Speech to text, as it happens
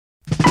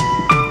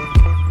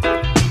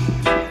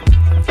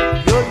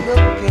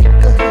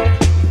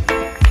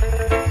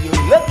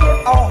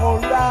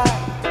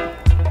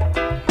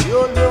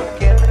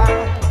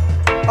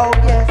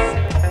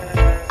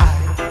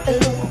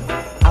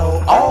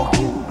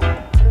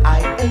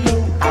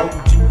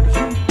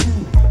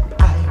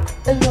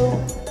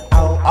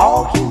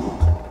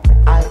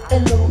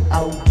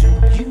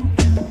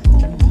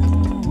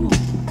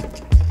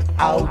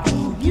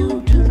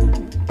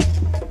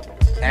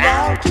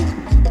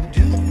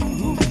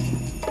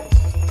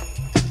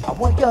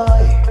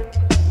boy,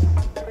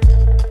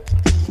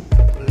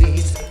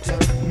 pleased to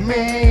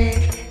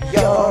make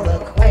your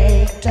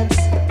acquaintance.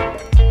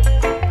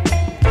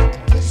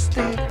 This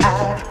thing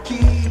I'd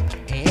keep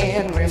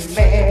in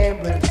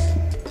remembrance.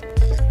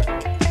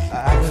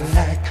 I'd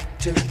like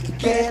to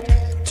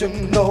get to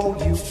know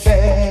you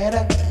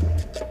better,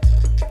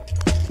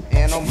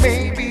 and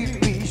maybe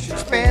we should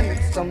spend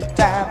some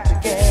time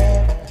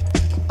together.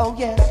 Oh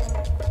yes,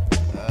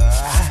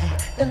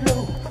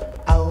 hello,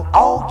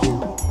 oh you,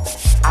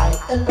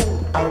 hello,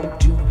 how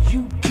do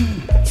you do?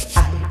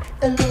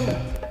 Hello,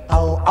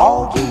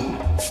 oh you,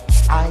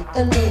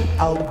 hello,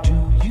 how do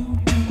you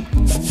do?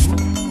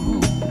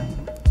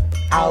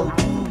 How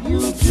do you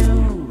do?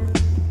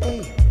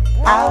 Hey,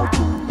 how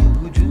do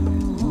you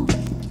do?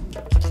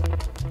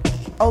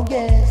 Oh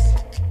yes,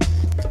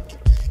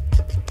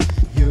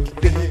 your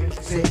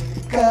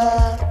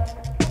physical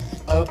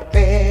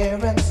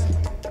appearance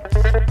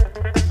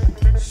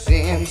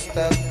seems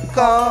to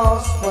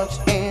cause much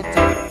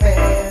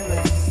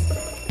interference.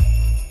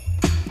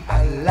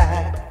 I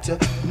like to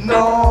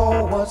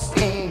know what's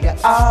in your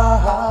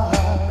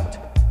heart.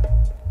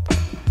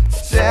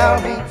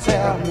 Tell me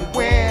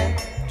when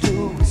do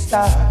we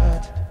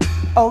start?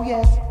 Oh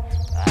yes,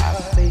 I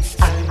say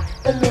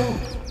hello,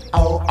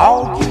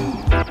 oh you,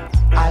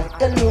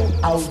 hello,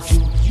 how do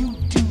you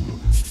do?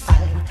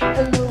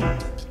 Hello,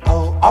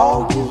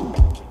 oh you,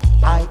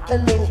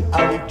 hello,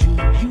 how do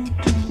you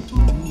do?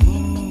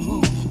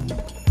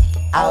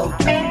 How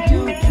do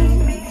you do?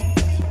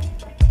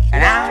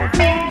 And how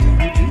do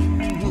you do?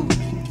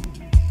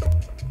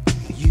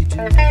 You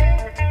do.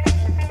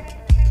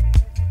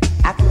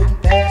 I couldn't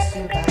pass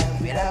you by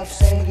without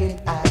saying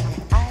I.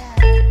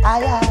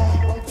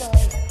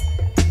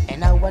 And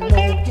now I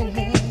know your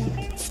name.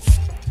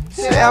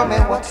 Tell me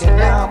what's your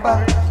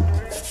number.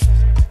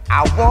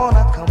 I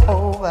wanna come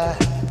over.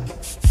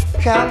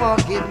 Come on,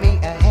 give me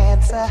a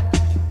answer.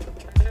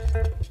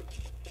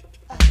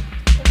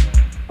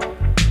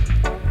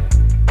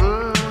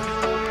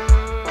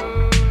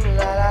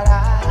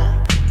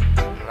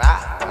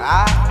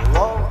 I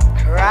won't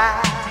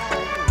cry,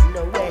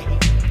 no way.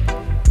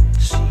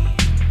 See,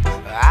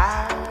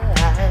 I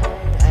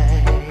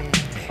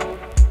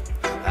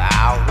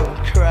won't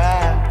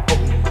cry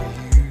over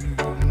you,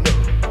 no.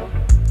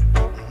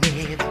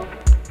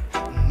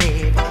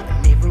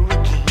 Never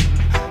again.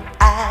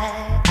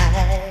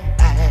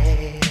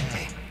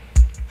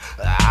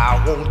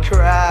 I won't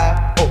cry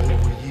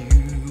over you,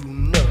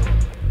 no.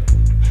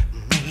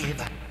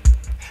 Never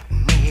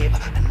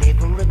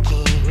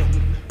again.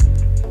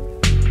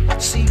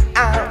 See,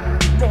 I'm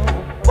no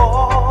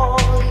boy,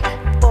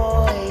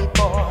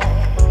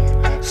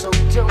 so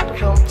don't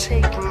come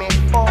take me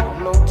for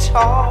no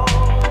toy.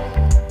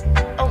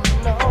 Oh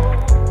no,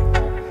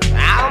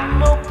 I'm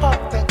no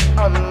puppet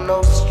on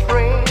no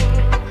string,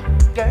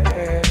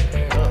 girl,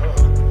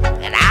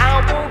 and I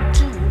won't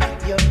do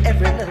your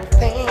every little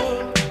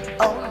thing.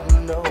 Oh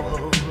no,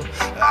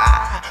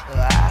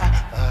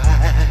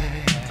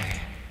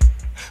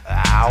 I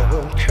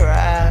won't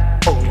cry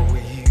over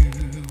you,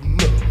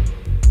 no.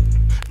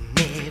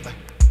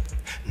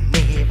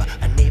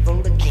 Never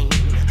again.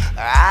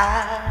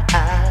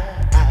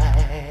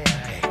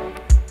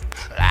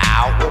 I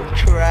won't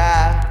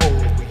cry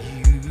over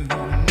you,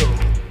 no.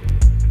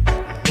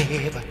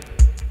 Never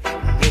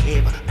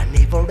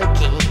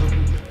again.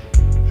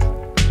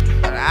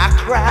 I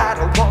cried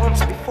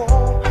once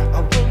before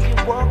when you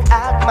walked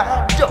out my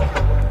door,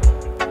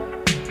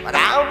 but I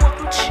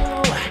wasn't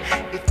sure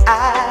if I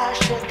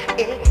should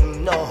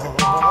ignore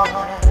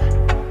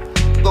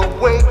the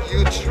way you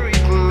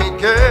treat me,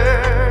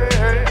 girl.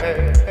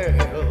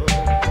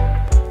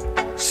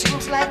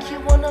 Seems like you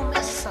wanna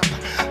mess up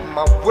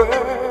my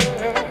world,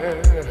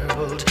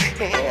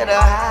 and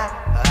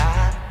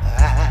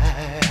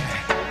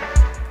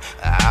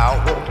I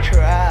won't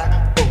cry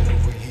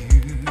over you,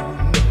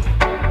 no.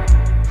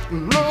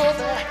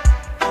 Never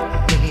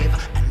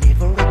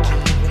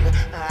again.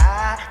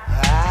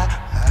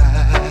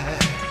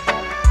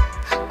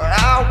 I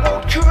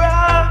won't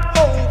cry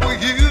over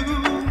you,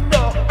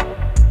 no.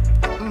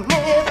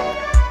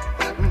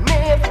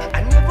 Never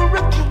again.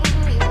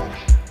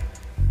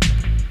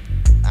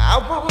 I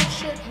won't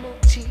shed no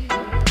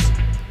tears.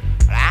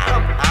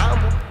 I'm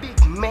a big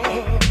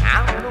man.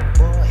 I'm no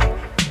boy.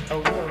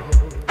 Oh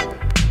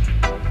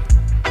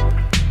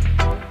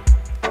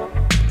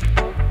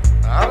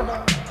no.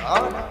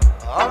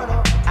 Oh no.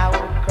 I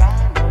won't cry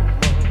no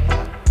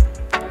more.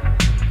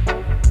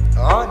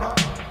 Oh no.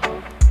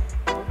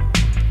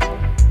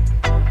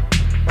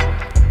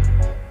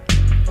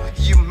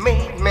 You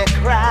made me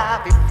cry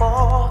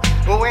before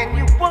when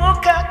you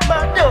walk out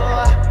my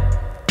door.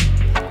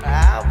 I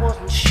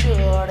wasn't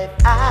sure if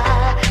I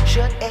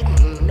should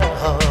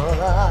ignore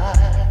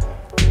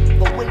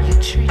the way you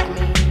treat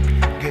me,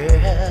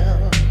 girl.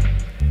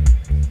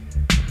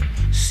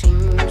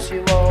 Seems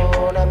you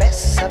wanna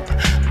mess up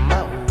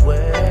my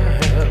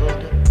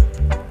world.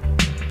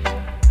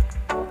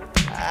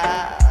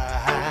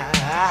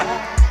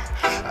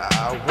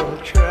 I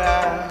won't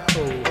cry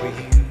over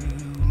you,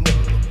 no.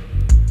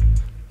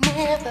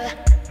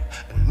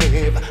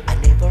 never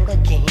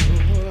again.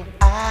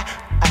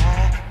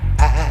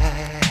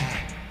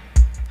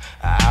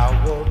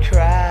 I won't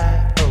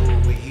cry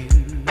over you,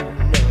 no.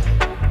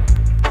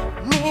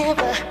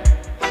 Never,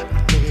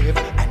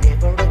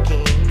 never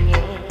again.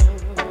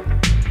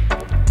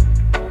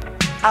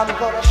 I'm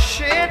gonna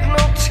shed no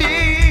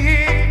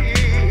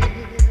tears,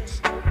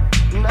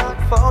 not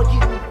for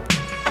you.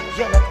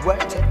 You're not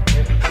worth it.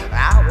 I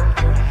won't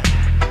cry.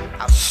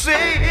 I'll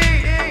save it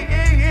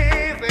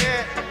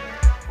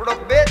for a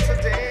better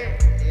day.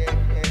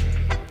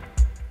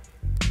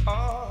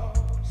 Oh,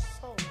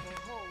 so the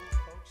whole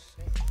folks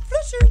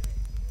say.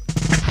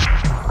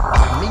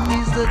 Jamming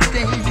is the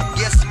thing.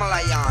 Yes,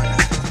 Malayan.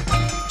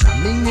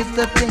 Jamming is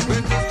the thing. We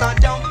do some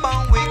jump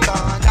and we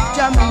can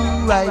Jamming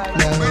right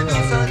now. We do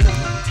some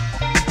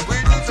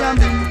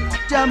Jamming,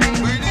 jamming.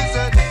 We do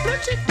some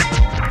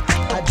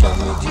I jam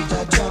with it, I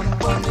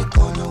jump on the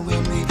corner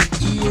when we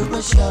hear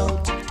a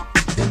shout.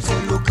 Them say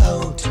look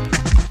out.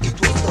 It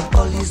was the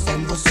police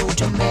and the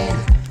soldier men.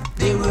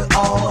 They were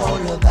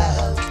all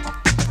about.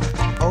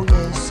 Oh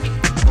yes.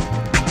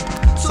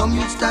 Some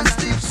youth stand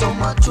stiff,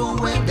 some are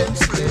throwing them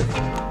split.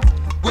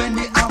 When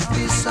the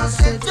officer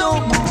said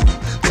don't move,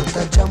 but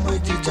I jam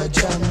with it, I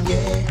jam,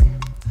 yeah.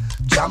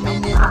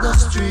 Jamming in the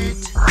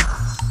street.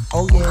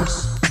 Oh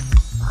yes.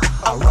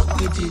 I rock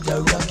with it, I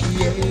rock,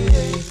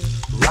 yeah.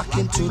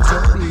 Rocking to the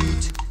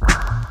beat.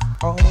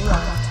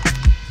 Alright.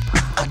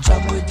 I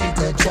jam with it,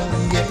 I jam,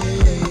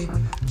 yeah.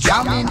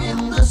 Jamming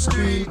in the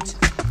street.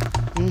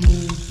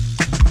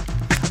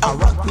 I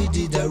rock with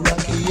it, I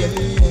rock,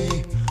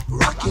 yeah.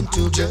 Rocking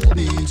to the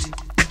beat.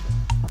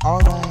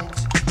 Alright.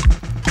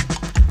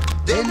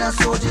 Then a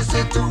soldier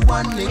said to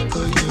one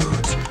little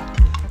youth,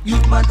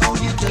 youth man, oh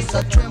you just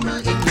a tremble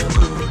in your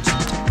boot.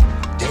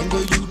 Then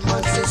the youth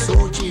man said,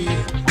 soldier,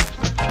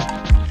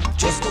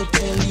 just to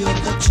tell you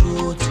the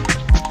truth,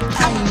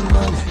 I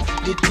man,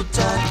 they put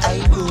on I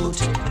boot.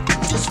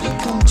 Just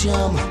become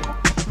jam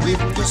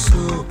with the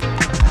soup.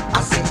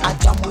 I say I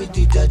jam with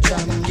it, I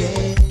jam,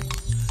 yeah.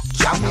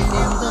 Jamming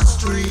in the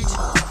street.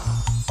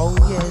 Oh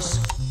yes.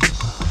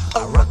 I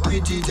rock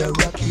with it, I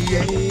rock,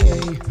 yeah.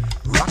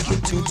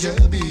 Rocking to the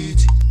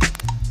beat.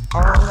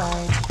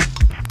 Alright.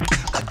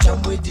 I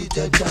jam with it,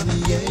 I jam,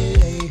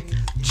 yeah.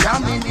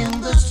 Jamming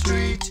in the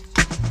street.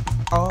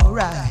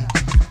 Alright.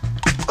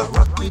 I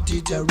rock with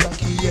it, I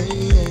rock,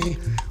 yeah.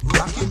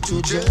 Rocking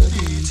to the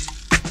beat.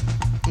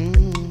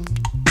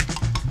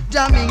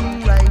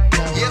 Jamming right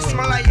now. Yes,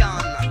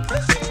 Malayan.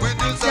 We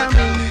do some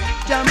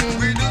Jamming.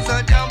 We do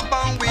some jump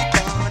and we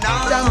can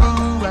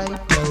Jamming right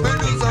now. We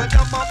do some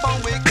jump up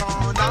and we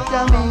can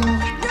Jamming.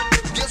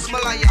 Yes,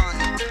 Malayan.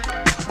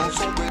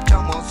 Also we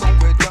jam up and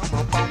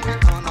we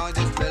can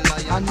just play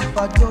lion. And if I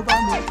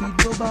double, make it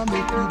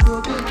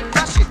double.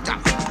 Dash it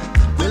down.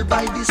 Well,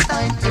 by this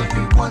time,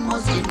 everyone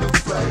was in a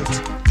fright.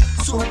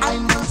 So I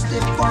must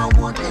step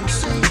forward and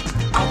say,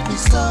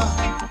 officer,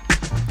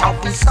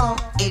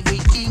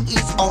 everything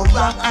is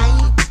alright.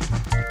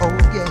 Oh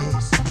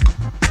yes.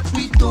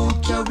 We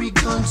don't carry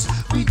guns,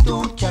 we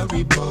don't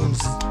carry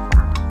bombs.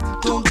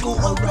 Don't go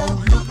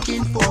around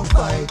looking for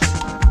fight.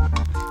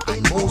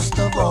 And most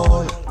of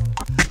all,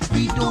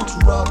 we don't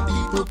rob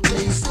people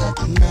place at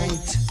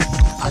night.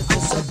 I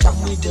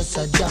just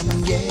a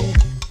jam, yeah.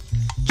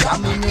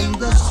 Jamming in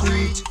the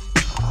street.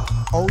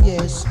 Oh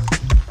yes.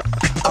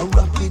 I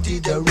rock with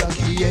it, I rock,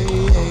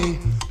 yeah.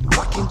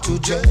 Rocking to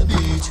the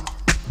beat.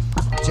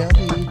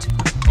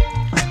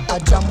 I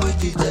jam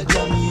with it, I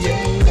jam,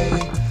 yeah.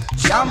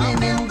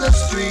 Jamming in the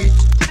street.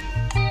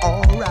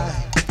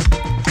 Alright.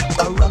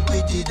 I rock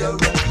with it, I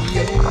rock,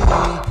 yeah.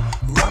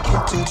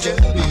 Rocking to the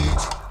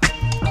beat.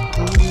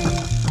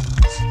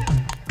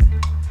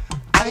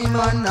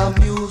 I'm a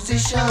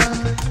musician.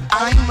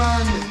 I'm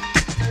on.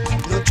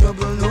 No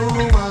trouble, no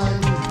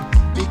one.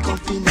 We come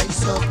fi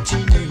nice up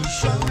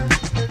generation.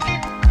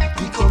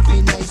 We come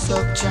fi nice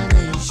up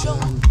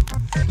generation.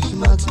 He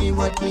asks me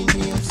what me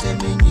name, say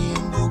me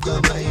name Booga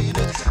Mine.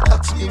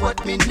 Ask me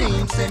what me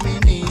name, say me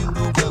name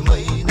Booga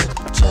Mine.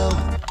 Jam,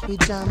 we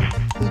jam.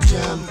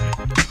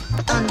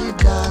 And they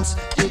dance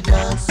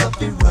up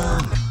the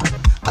ram.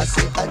 I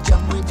say I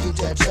jam with it,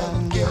 I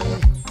jam, yeah.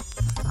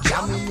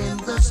 Jamming in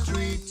the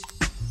street.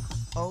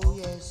 Oh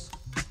yes.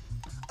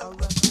 I rock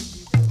with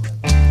it.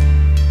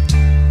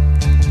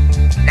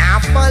 Now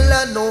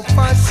follow no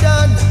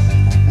fashion.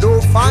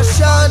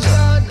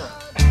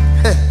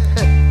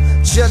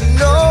 You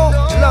know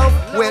love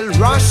will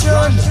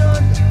ration.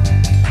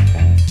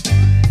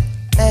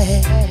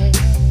 Hey,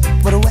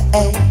 but away.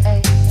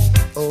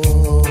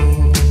 Oh.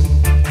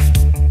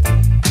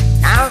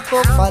 Now go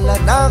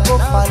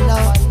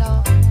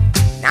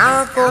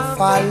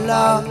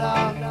follow.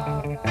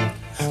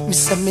 Me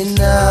say me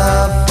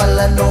nah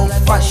follow no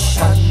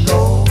fashion,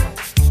 no.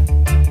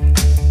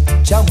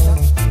 Jam on.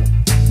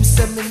 Me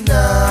say me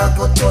nah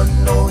go turn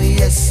no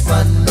yes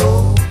man,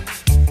 no.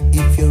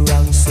 If you're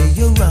wrong, say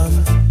you're wrong.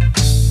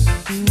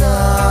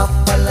 Nah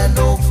follow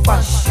no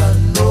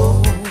fashion,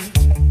 no.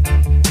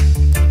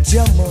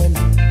 Jam on.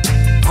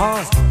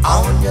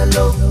 On your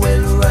love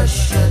well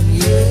Russian,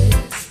 yes.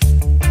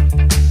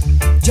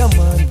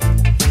 German,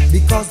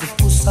 because the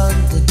puss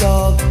and the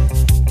dog,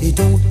 they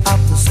don't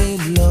have the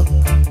same luck.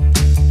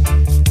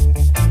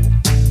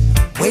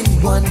 When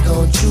one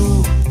gone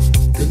through,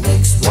 the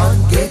next one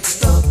gets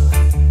stuck.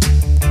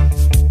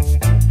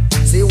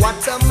 Say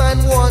what a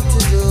man want to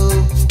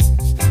do,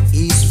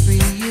 he's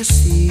free, you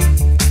see.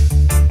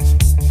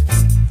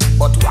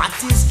 But what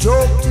is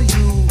joke to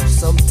you,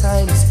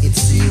 sometimes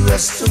it's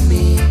serious to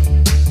me.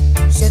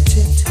 Get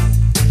it?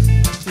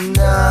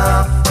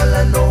 Nah,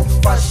 follow no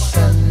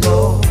fashion,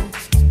 no.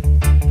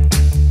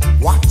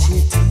 Watch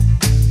it.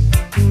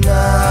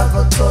 Nah,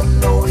 go turn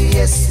no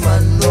yes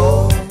man,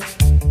 no.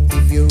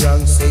 If you're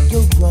wrong, say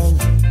you're wrong.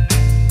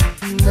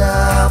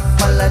 Nah,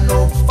 follow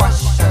no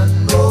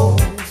fashion, no.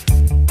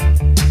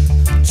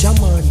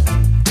 German,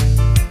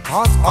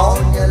 cause all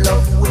your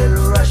love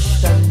will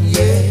rush and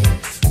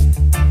yes.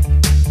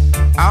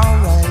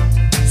 Alright,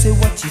 say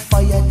what you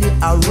fire the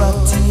Arab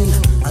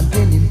and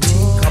then him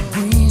take a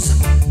breeze.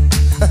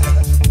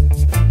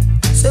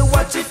 Say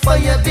what you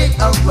fire the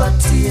Arab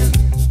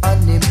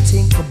and him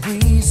take a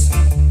breeze.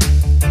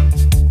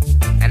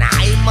 And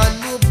I'm a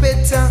know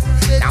better.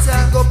 Now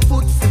we go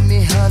put for me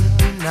hand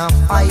in a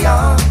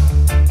fire.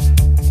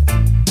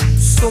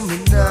 So me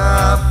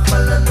nah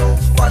follow no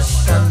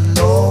fashion,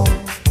 no.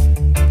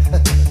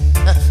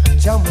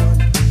 German,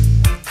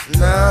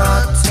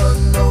 nah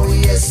turn no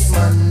yes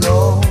man,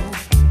 no.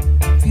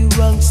 If you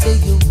wrong, say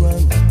you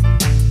wrong.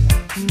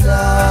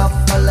 Nah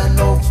follow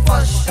no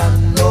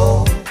fashion,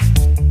 no.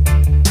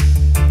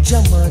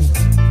 German,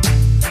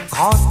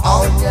 cause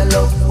all your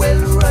love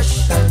will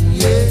rush and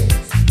yes.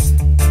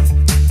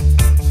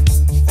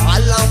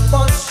 Follow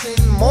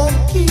fashion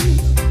monkey,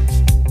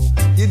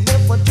 you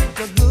never drink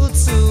a good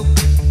soup.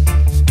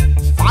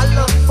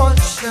 Follow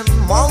fashion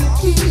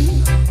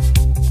monkey,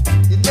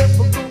 you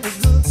never go to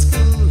good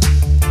school.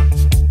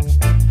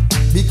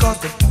 Because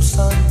the puss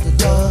and the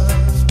dog,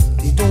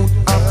 they don't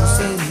have the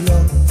same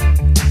love.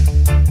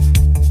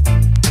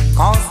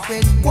 Cause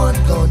when one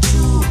gone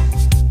through,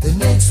 the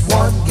next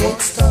one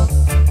gets stuck.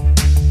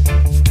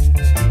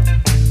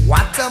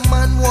 What a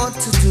man want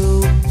to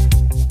do,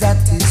 that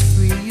is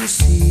free, you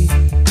see.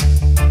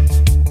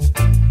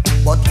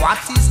 But what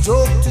is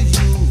joke to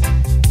you,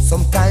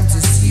 sometimes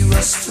it's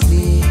serious to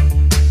me.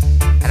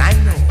 And I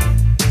know,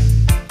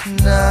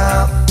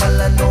 nah,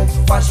 follow no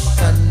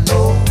fashion,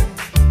 no.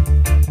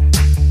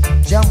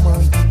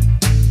 German,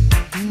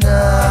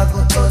 nah, go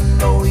turn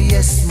no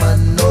yes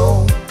man,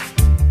 no.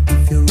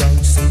 If you're wrong,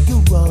 say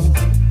you're wrong.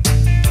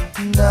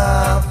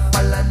 Nah,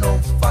 follow no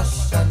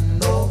fashion,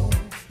 no.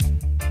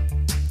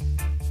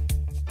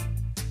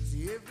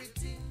 See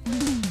everything.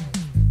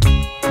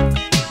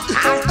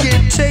 I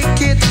can't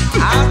take it,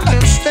 I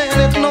can't stand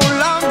it no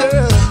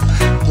longer.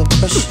 The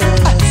pressure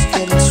is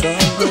getting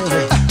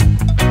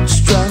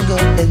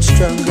stronger and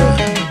stronger.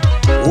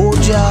 Oh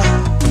Jah,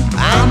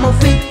 I'm a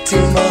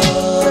victim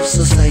of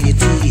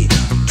society.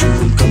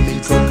 True,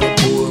 coming from a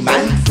poor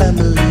man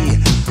family.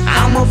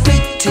 I'm a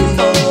victim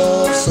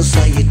of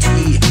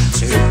society.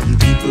 Certain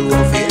people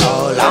of it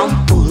all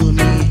and pull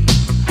me.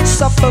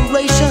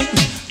 Sufferation,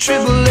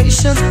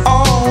 tribulation,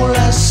 all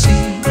I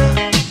see.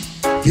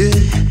 Yeah,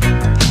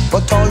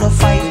 but all the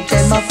fight,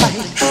 them I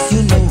fight.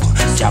 You know,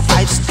 Jah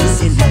fight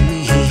still in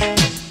me.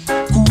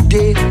 Good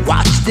day,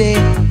 watch day.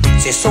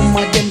 Say some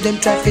of them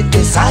try to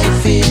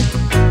decipher.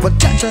 But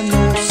Jah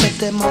know set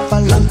them up a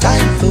long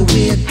time for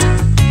wait.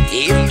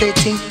 If they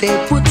think they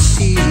would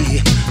see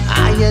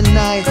I and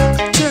I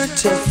turn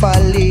to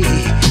folly,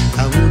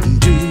 I wouldn't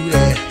do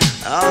that.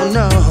 Oh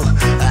no,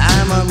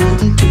 I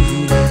wouldn't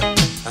do that.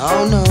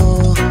 Oh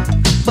no,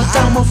 but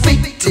I'm a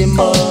victim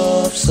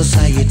of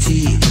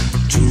society.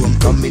 True, I'm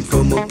coming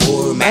from a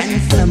poor man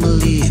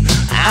family.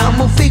 I'm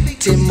a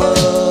victim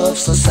of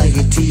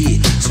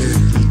society.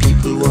 Certain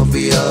people will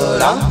be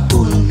all and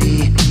pull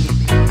me.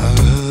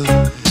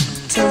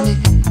 Tell me,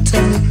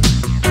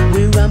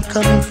 where I'm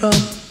coming from.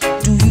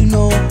 Do you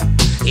know?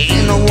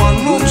 In a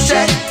one-room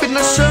shack with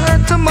no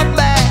shirt on my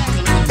back.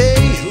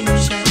 Hey,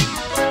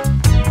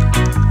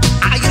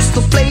 I used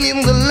to play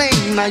in the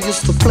lane, I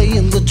used to play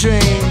in the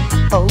drain.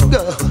 Oh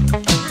God.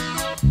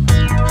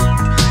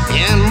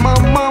 And my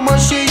mama,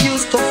 she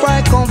used to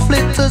fry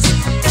conflictors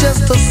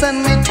just to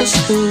send me to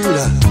school.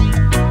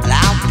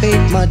 I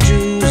paid my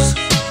dues.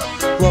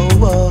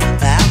 Whoa,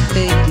 I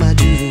paid my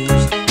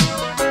dues.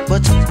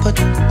 But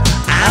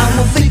I'm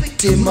a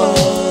victim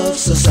of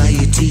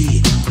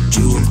society.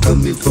 True, I'm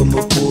coming from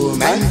a poor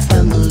man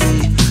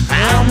family.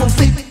 I'm a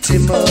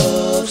victim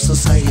of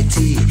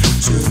society.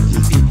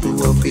 Certain people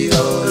will be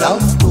all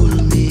out pull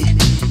me.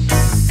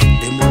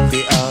 They will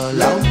be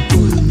all out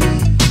pull me.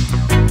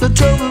 The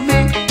trouble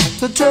me,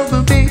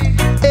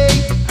 hey,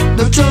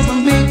 the trouble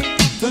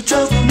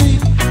me.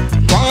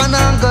 One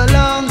and go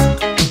long,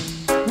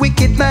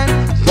 wicked man.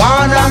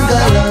 One and go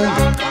long,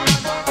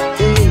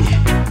 hey.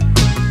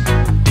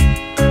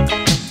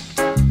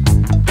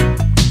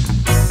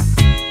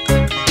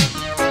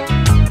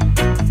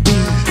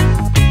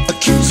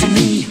 Accusing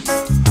me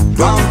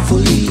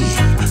wrongfully.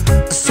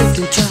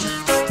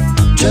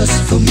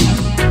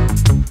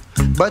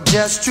 but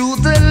just through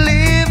the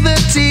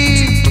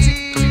liberty.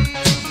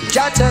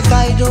 Jaja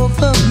guide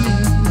over me,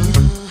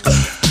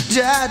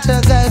 Jaja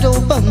guide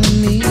over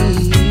me.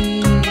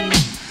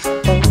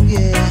 Oh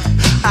yeah,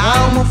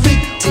 I'm a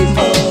victim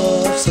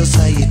of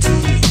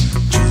society.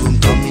 I'm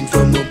coming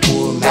from a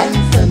poor man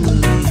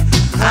family.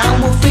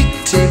 I'm a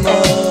victim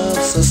of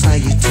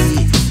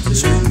society.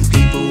 Certain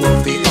people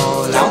won't be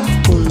all on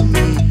pull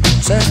me.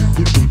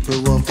 Certain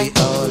people won't be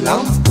all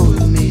on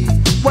pull me.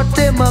 What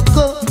them a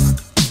go?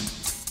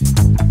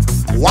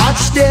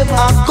 Watch them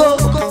a go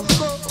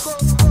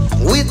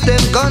with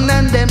them gun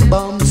and them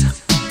bombs.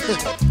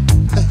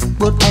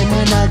 But I'm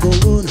a na go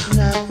run.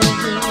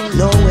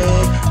 No way.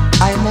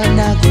 I'm a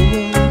na go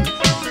run.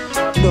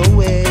 No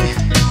way.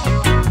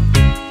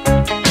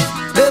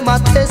 Them a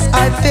test I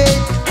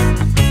faith.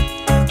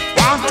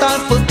 Want to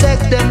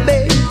protect them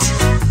bait.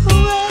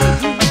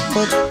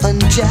 But on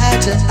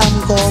Jaja I'm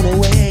gone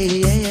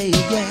away.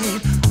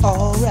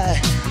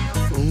 Alright.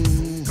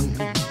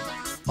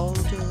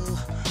 Although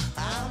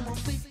I'm a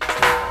victim.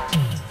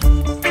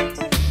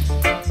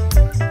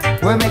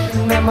 We're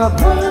making them a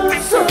world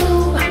so.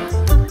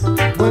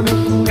 We're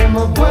making them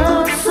a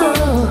world so.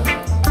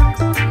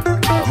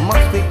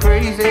 Must be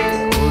crazy,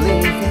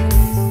 lazy.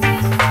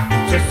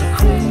 Just a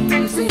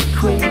crazy,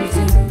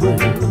 crazy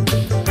world.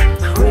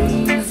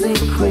 Crazy,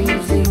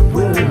 crazy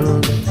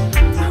world.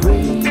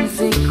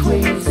 Crazy,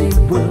 crazy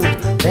world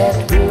that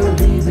we're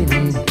living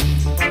in.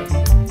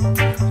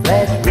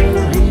 That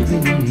we're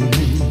living in.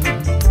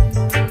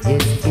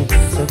 Yes,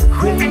 it's a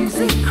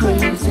crazy,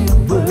 crazy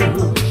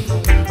world.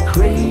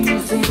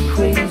 Crazy,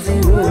 crazy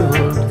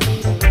world.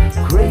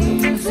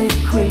 Crazy,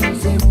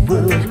 crazy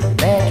world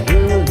that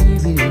we're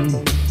living in.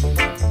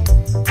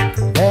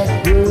 That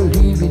we're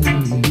living in.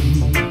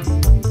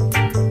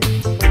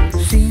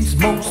 Seems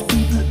most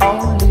people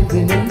are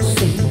living in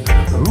sin.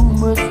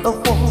 Rumors of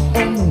war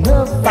and no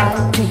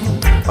fighting.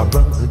 A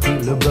brother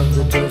kill a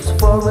brother just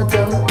for a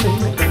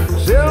dumpling.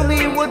 Tell me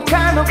what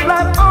kind of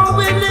life are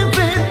we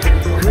living?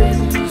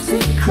 Crazy,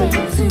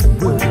 crazy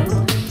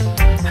world.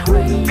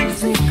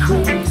 Crazy,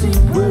 crazy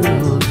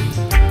world.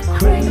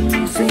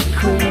 Crazy,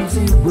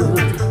 crazy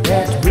world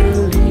that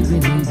we're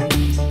living in.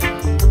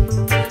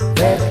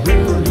 That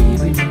we're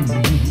living in.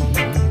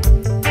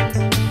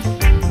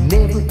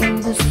 Never in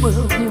this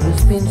world there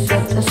has been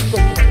such a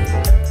state.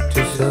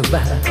 To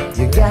survive,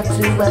 you got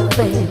to have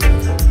faith.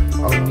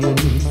 On your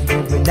knees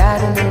every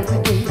night and every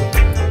day.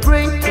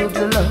 Pray to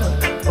the Lord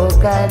for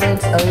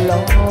guidance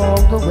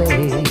along the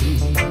way.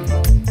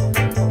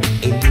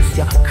 In this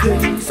your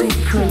crazy,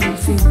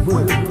 crazy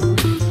world.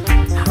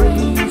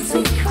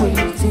 Crazy,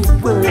 crazy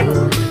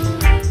world.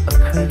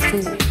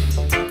 Crazy.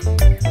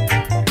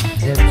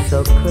 They're so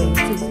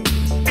crazy.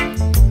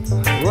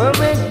 We'll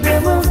make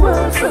them a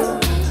world so.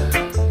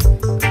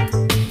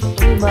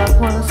 We might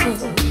want to say,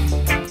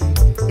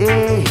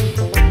 hey,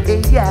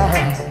 hey,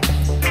 yeah.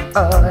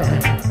 Oh,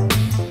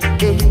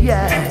 hey,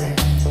 yeah.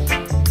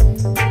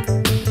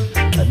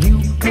 A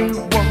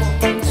nuclear war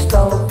and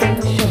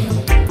starvation.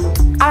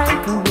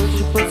 Idol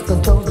worshippers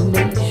control the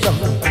nation.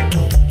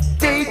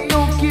 They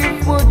don't give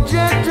for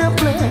Jaja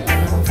plan.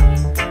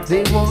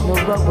 They wanna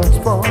rob and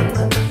spoil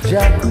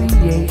Jah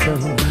creation.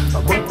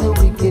 But the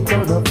wicked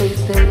gonna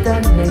face their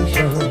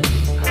damnation.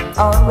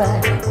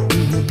 Alright,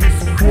 in this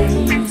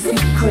crazy,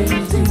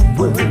 crazy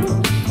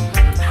world.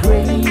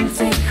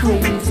 Crazy,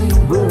 crazy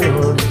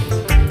world.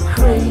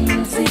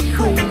 Crazy,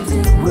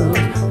 crazy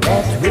world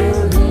that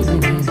we're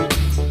living in.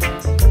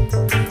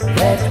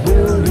 That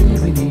we're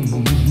living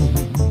in.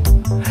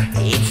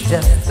 It's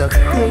just a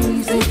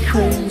crazy,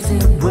 crazy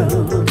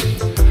world.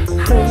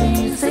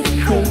 Crazy,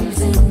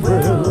 crazy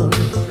world.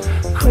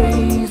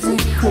 Crazy,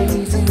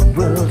 crazy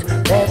world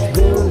that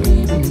we're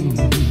living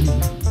in.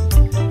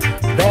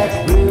 That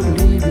we're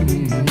living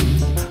in.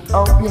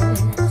 Oh yes.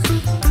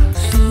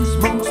 Seems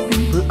most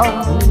people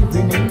are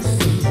living in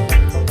sin.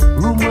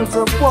 Rumors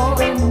of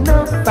war and no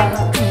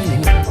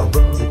fighting. A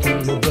brother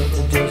kill a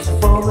brother just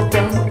for a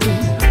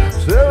dumpling.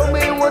 Tell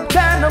me what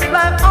kind of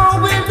life are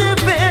we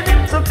living?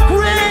 It's a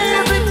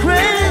crazy,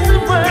 crazy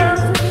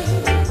world.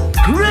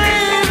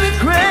 Crazy,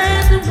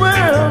 crazy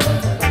world.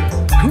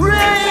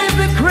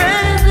 Crazy,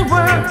 crazy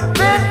world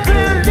that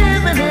we're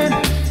living in.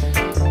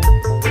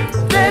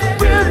 That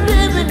we're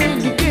living in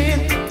again.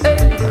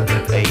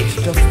 Hey, it's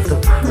just a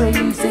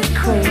crazy,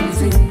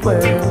 crazy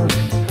world.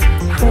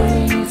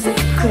 Crazy,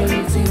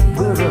 crazy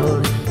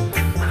world.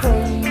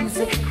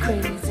 Crazy,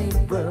 crazy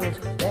world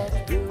that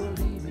we're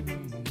living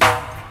in.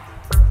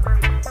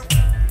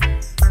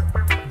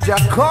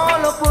 Just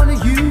call upon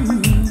you,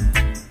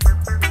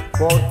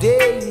 for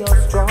they are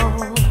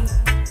strong.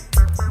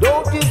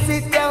 Don't you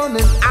sit down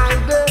and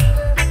idle.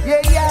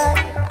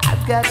 Yeah,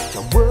 I've got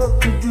some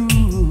work to do.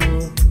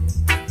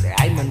 I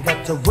ain't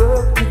got some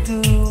work to do.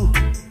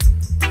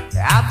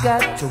 I've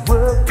got some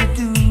work to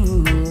do.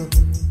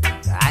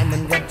 I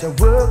ain't got some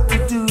work to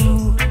do.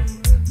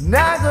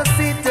 Now go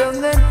sit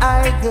down and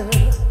idle.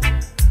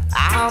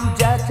 I'm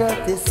just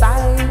a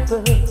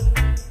disciple.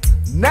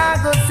 Now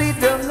go sit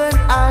down and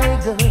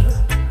idle.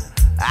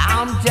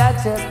 I'm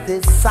just a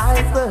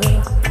disciple.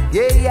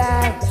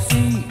 Yeah,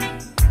 see.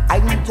 I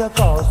need to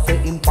call, say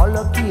him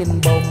follow King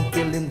Bum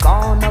till him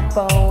gone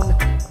upon.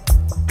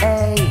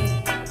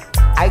 Hey,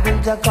 I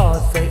need to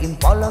call, say him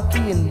follow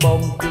King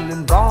Bum till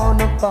him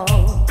gone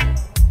upon.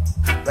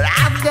 But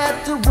I've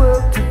got to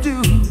work to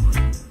do.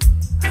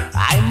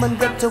 I'm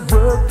got to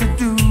work to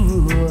do.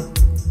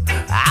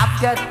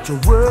 I've got to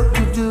work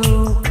to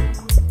do.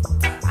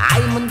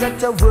 I'm got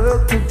to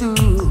work to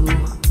do.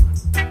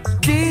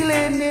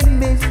 Dealing in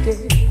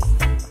mistakes,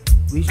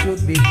 we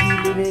should be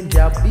dealing in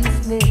job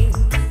business.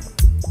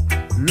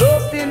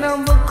 Loafing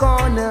on the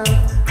corner,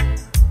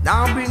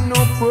 now bring no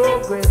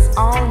progress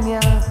on ya.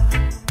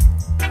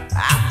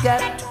 I've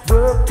got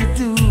work to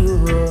do.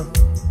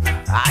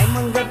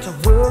 I'm got to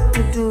work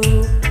to do.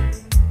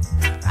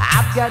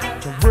 I've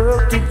got to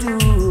work to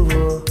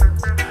do.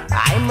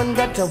 I'm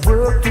got to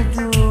work to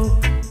do.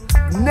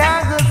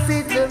 Now go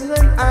sit down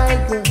and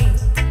I go.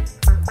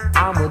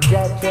 I'm a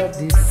judge, a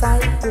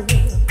disciple.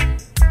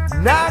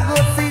 Now go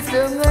sit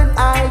down and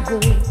I go.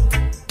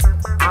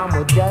 I'm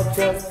a judge,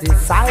 a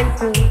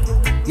disciple.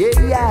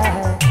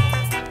 Yeah.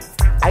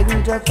 I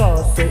can just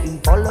all say him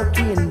follow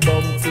King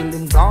Bum till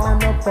him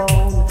gone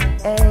upon.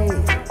 Hey.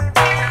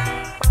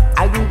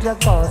 I can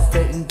just all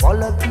say him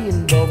follow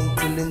King Bum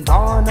till him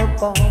gone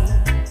upon.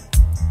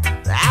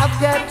 I've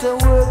got to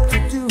work to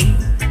do.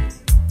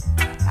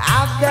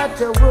 I've got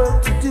to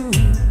work to do.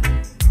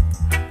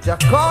 To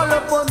call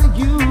upon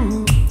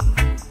you,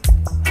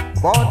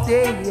 for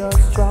they are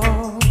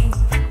strong.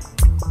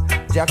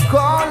 To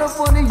call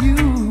upon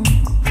you,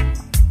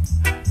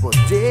 for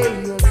they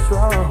are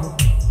strong.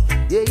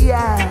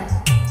 Yeah,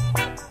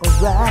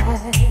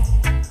 alright,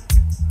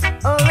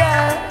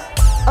 alright,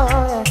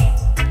 alright.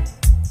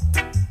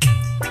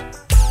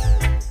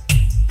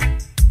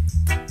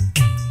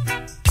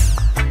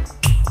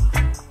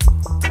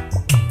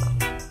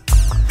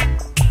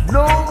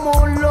 No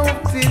more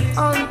loafing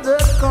on the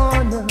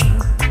corner.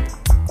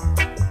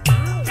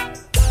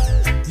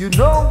 You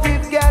know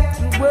we've got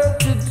to work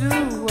to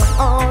do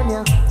on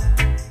ya.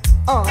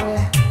 Oh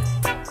yeah.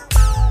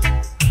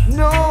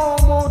 No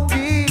more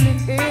dealing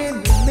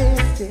in the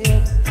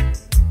mistake.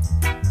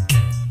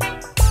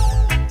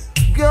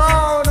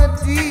 Gonna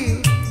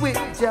deal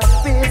with your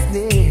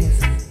business.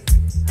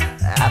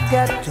 I've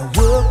got to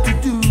work to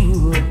do.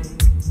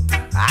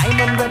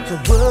 I'm got to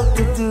work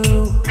to do.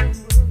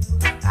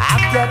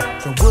 I've got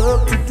to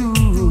work to do.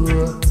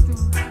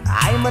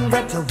 I'm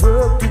got to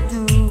work to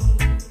do.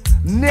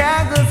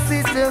 Now go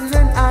sit down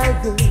and I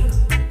go.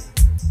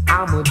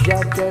 I'm a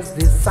judge's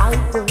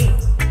disciple.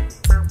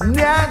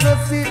 Now go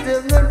sit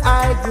down and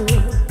I go.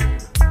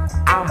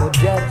 I'm a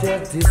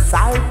judge's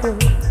disciple.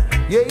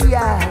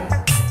 Yeah.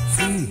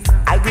 See,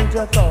 I can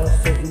just all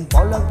say him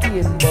follow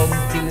King Bum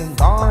till him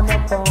gone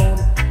upon.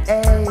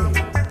 Hey.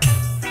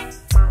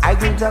 I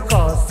can just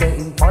all say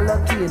him follow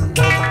King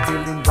Bum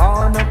till him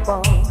gone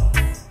upon.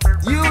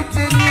 You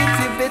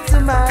need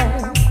better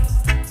mind.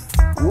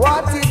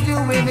 What you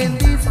doing in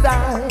this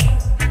time?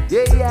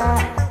 Yeah.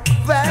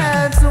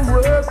 Find some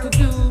work to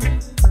do.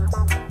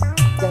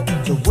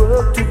 Got your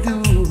work to do.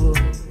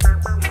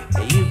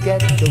 You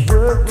got your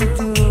work to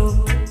do.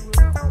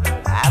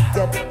 I've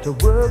got the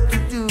work to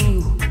do.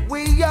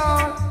 We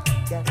all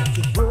got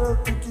the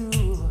work to do.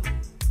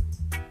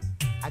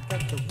 I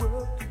got the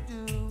work to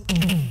do.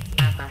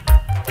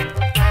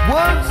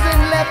 Wolves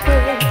and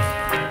leopards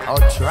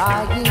are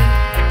trying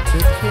to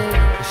kill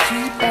the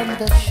sheep and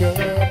the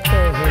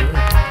shepherd.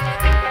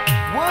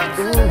 Wolves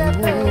and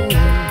leopards,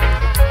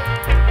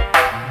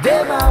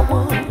 them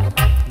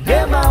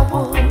I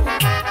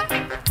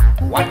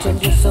would. Watch them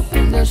just up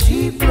in the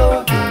sheep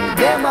clothing.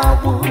 Them I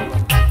would.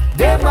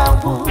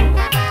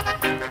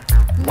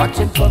 Watch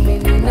them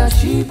coming in a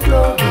sheep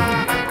clothing.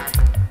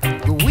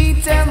 The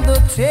wheat and the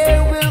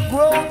tail will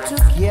grow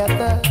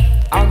together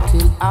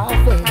until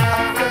harvest.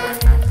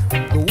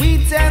 The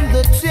wheat and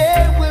the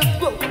tail will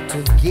grow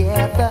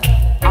together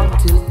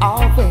until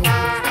harvest.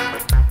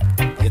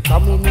 You're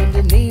coming in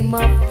the name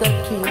of the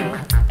King,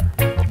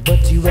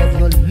 but you have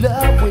no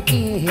love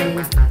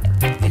within.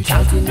 You're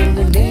chanting in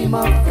the name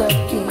of the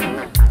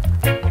King,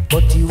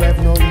 but you have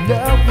no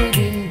love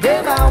within.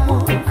 Them I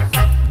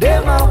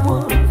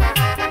would.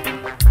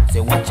 Say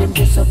watch him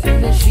dress up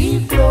in the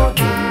sheep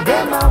clothing.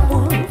 Them I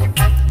would.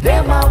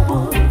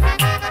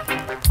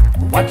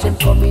 Watch him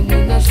coming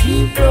in a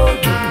sheep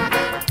clothing.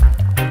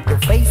 The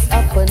face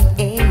of an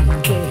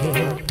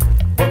angel,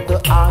 but the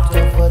heart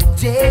of a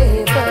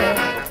devil.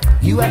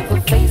 You have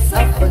the face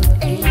of an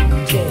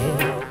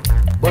angel,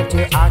 but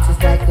your heart is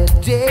like a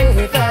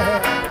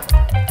devil.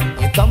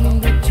 You coming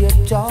with your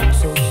talk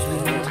so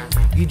sweet.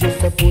 You just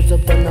suppose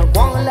up and a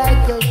one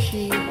like a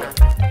sheep.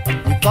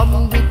 You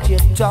coming with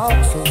your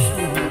talk so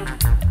sweet,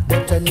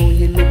 but I know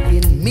you're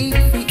looking meat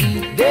to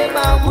eat. Them I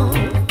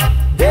would.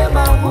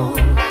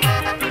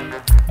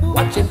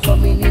 Watch him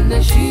coming in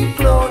the sheep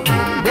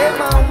clothing.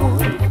 Them I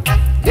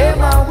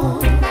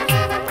would.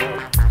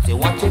 Say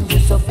watch him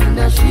dress up in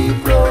the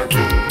sheep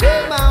clothing.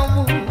 Them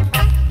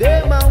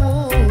I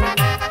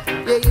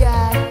would.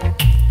 Yeah.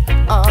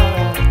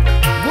 Alright.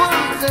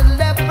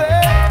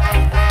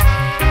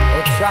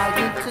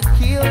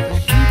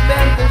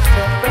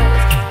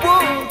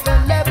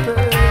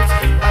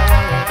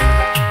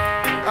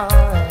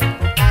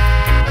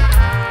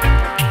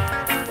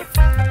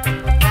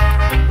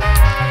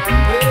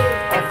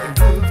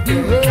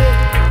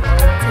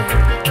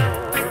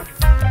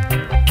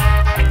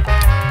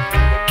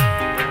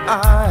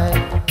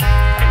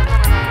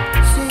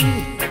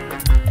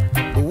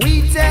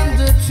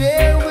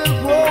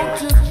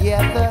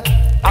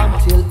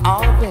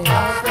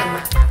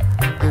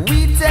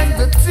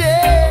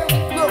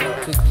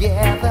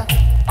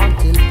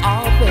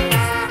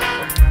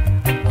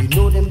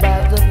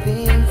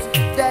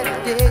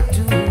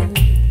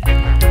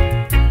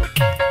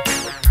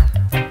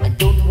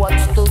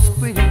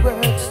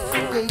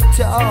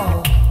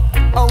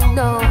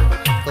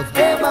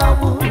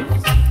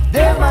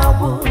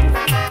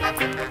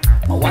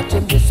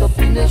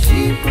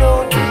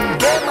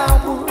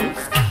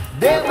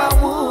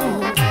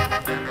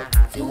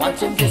 watch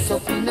them dress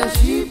up in a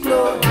sheep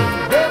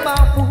clothing. Them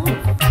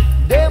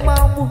a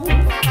move.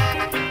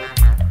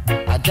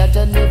 A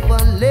Jaja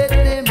never let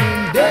them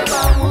in.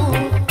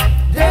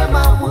 Them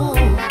a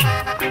move.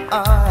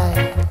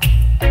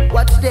 Alright,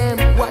 watch them,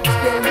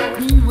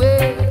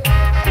 beware.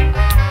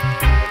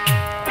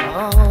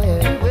 Oh yeah,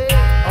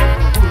 beware of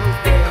the wolf,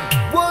 them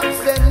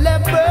wolves and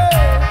leopards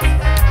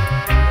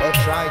are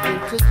trying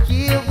to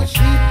kill the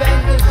sheep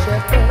and the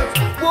shepherds.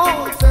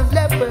 Wolves and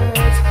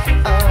leopards,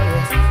 oh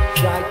yes,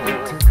 trying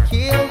to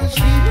kill the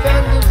sheep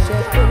and the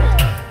shepherds.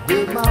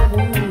 Them a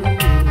move.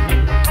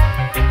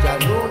 I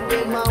know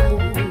them a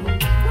move.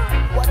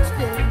 Watch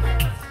them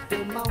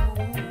a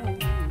move.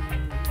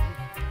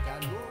 I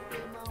know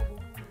them a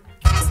move.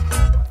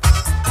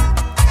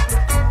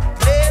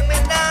 Play me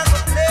now, go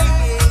play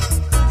it.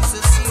 This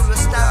is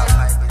serious now.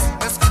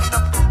 Let's get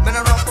up, man, I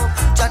rock up.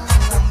 Johnny,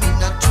 me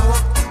not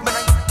joke. Man,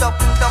 I eat up,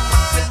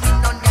 fill me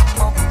none your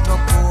mouth, no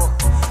pork.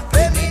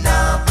 Play me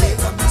now, play. I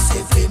me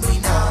say play me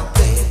now,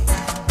 play.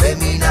 Play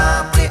me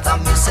now, play. I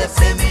me say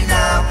play me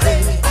now,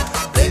 play.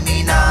 Play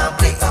me now,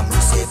 play. I me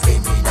say play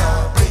me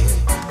now, play.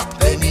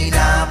 Play me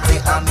now, play.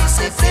 I me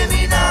say play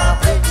me now,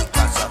 play.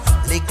 Because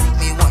lick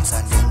me once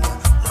and then you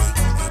lick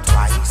me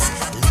twice.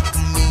 Lick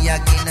me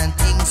again and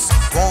things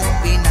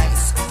won't be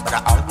nice. But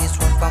I always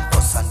run from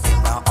fuss and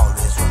then I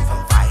always run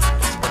from fight.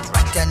 But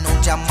right there, no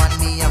jam on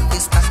me, I be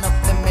stand up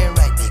in me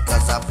right.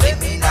 Because I play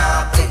me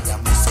now, play. I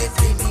me say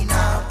play me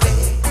now,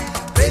 play.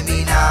 Play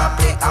me now,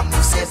 play. I me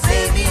say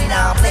play me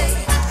now, play.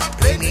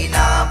 Play me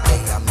now, play.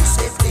 I me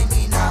say play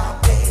me now,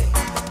 play.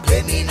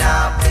 Play me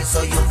now, play.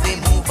 So you feel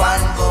move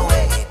and go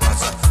away.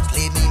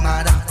 Slay me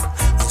mother,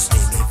 you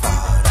slay me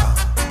father.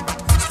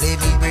 Slay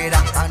me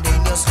brother, and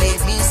then you slay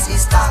me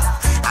sister.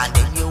 And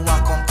then you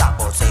want come talk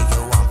about say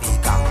you want be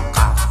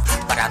conquer.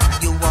 But I know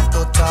you want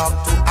to talk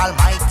to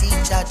Almighty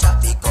Jaja.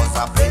 Because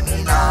I play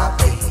me now,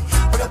 play.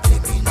 But I play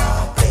me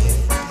now,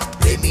 play.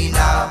 Play me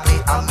now,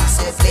 play. I me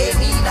say play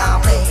me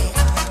now, play.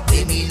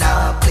 Play me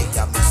now, play.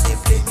 I me say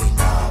play me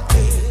now,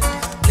 play.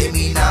 Play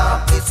me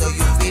now, play. So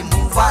you feel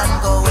move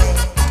and go away.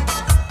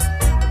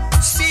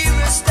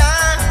 Serious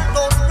time,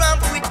 don't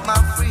ramp with my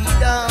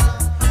freedom.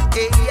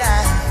 Hey,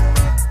 yeah.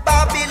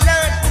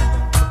 Babylon,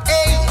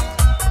 hey,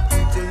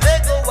 to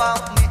let go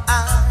of me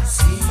eyes.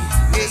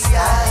 Hey,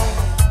 yeah.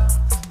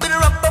 Better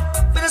wrap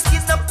up, better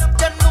skin up.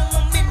 You know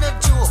me no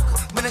joke.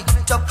 Me no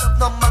eat up,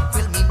 no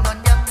mackerel, me no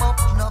yam up,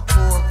 no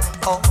pork.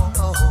 Oh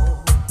no,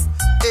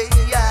 hey,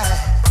 yeah.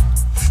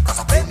 Cause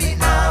I play me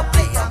now,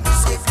 play. I me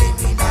say play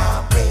me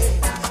now, play.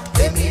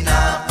 Play me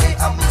now, play.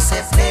 I me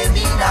say play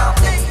me now,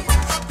 play.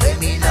 Play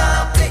me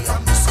now, play. I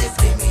me say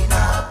play me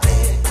now,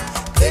 play.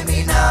 Play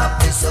me now,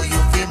 play. So you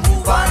feel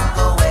move and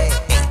go away.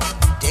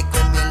 Take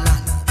away me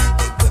land,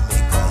 take away me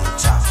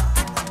culture.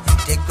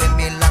 Take away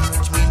me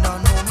language, me no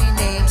know me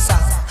name, sir.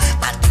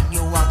 And then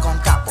you want come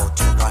talk about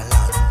you a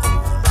land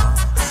owner.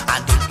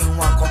 And then you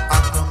want come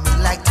act on me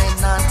like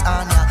tenant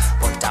Anya.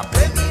 But I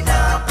play me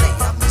now, play.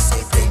 I me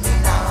say play me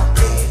now,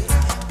 play.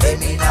 Play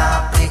me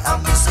now, play. I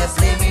me say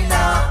play me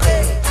now,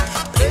 play.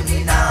 Play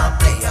me now,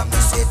 play. I me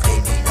say play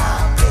me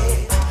now,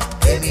 play.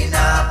 Play me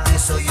now, play.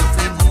 So you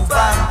feel move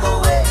and go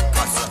away.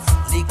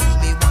 Lick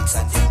me once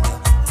and then you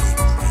lick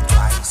me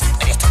twice.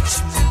 And you touch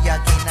me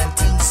again and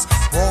things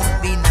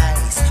won't be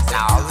nice.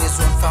 I always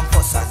run from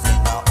fuss and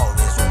then I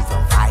always run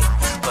from fight.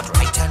 But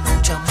right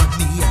now, jam on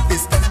me, I be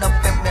stand up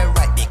and me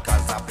right.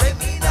 Because I play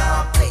me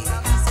now, play.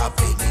 I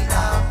play me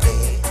now,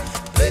 play.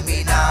 Play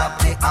me now,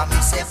 play. I me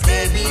say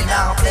play me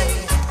now,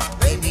 play.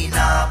 Play me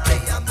now, play.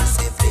 I me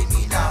say play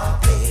me now,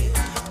 play.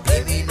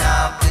 Play me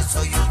now, play.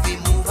 So you feel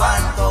move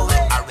and go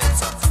away. Alright,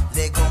 so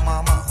Lego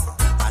mama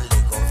and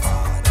Lego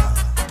father,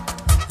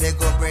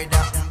 Lego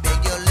brother and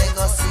beg your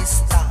Lego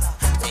sister.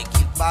 Take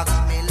it back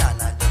me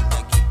land and then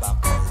take it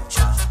back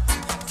culture.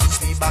 Teach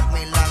me back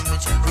my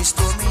language,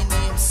 restore me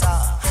name, sir.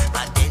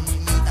 And then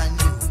me and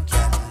you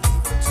can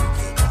live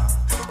together.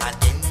 And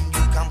then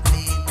you can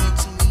play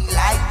with me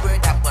like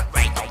brother. But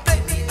right now, play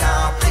me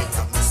now, play.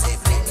 I me say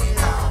play me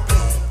now,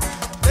 play.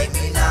 Play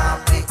me now,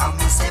 play. I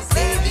me say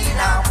play me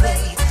now,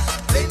 play.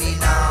 Play me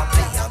now,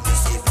 play. I me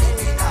say play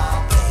me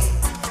now, play.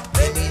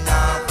 Play me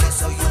now, play.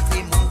 So you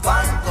feel move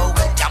and go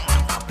away. Jam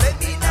on, play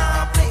me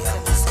now, play. I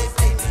me say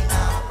play me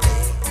now,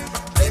 play.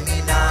 Play me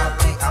now,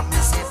 play. I me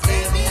say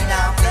play me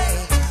now, play.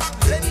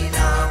 Play me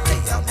now,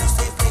 play. I me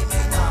say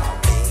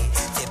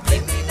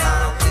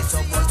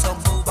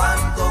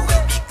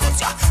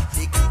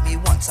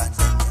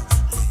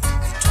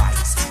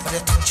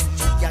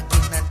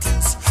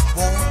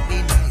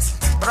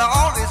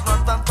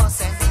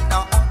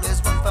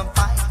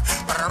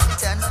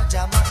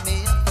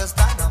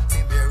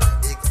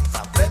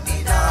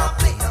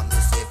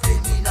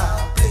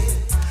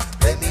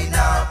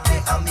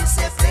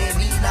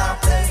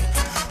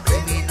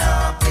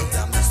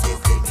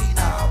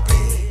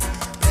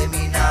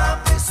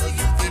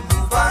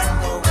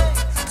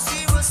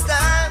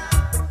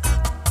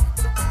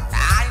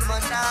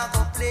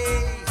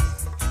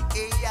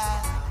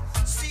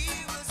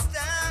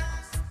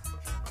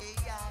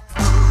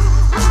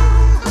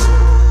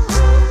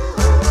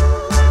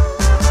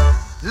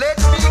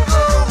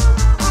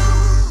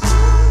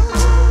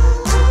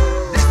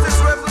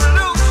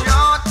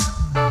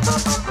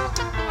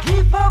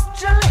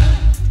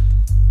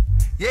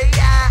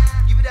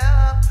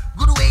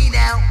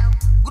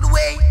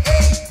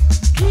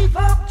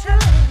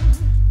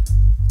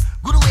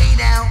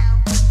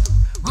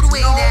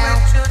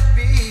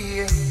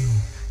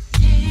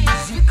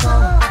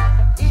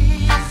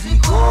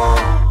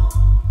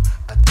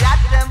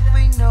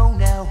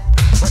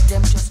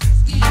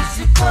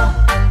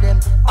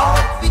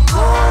off we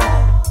go.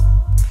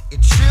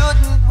 It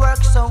shouldn't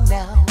work so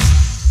now.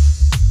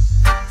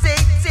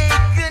 Take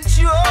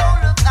control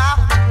of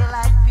Africa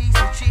like piece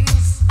of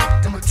cheese.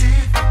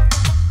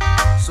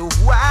 So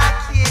why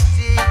can't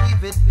they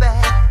give it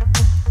back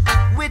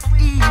with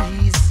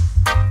ease?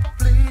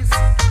 Please,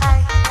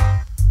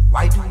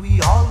 why do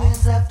we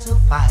always have to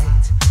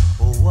fight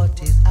for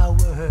what is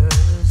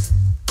ours?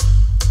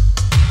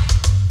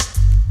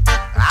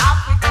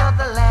 Africa,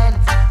 the land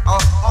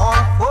of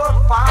our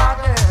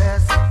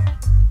forefathers.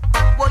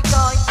 Well,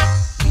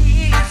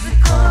 easy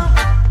come,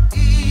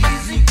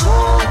 easy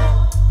go.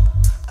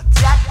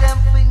 Attack them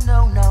we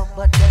know now,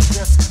 but they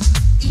just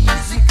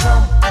easy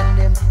come and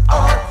them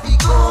off we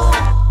go.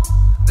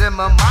 Them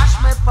a mash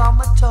me for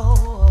my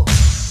toe.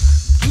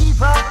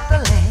 Give up the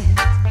land.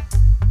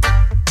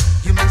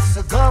 You miss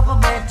a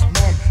government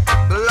man.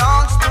 It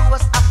belongs to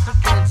us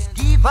Africans.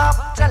 Give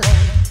up the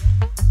land.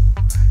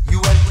 You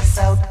and the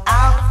South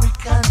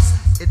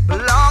Africans. It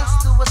belongs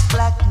to us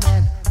black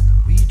men.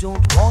 We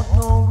don't want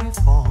no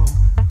reform.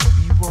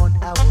 We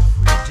want our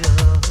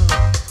freedom.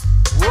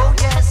 Oh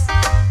yes.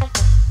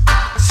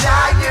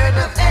 Tired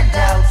of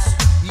handouts.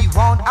 We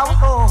want our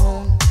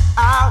own.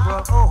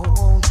 Our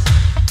own.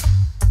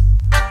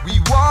 We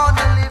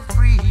wanna live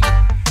free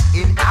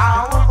in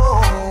our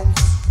homes.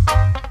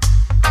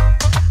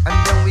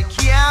 And then we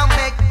can't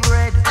make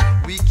bread.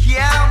 We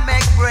can't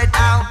make bread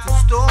out of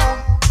stone.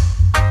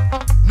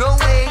 No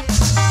way.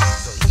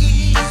 So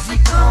easy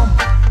come,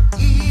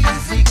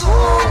 easy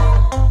go.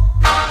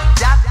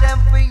 That them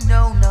we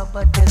know now,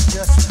 but it's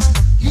just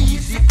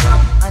easy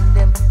come and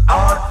them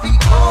out we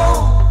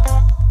go.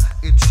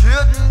 It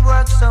shouldn't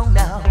work so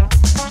now.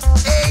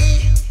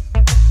 Hey,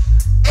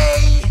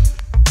 hey,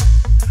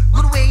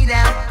 good way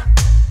now,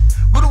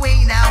 good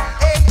way now,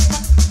 hey,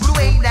 good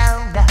way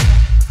now,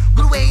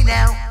 good way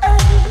now,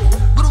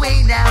 good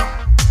way now,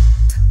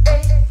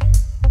 hey.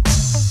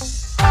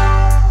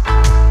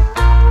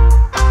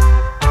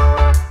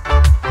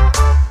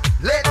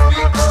 Let me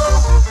go.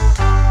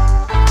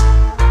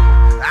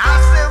 I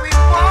say we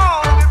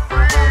want to be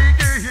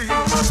free.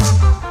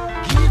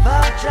 Give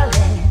out your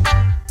land.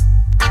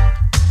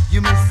 You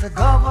miss a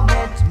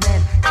government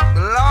man. It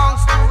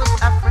belongs to us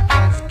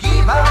Africans.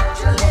 Give out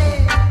your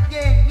land.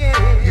 Yeah,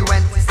 yeah. You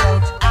went to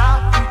South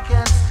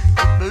Africans.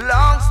 It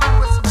belongs to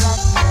us black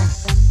men.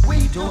 We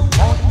don't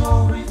want no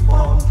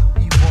reform.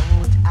 We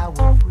want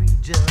our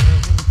freedom.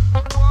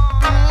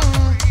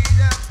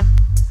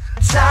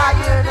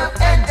 Tired of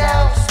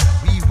handouts.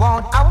 We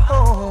want our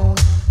own.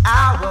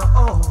 Our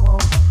own.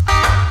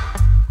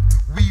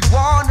 We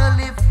wanna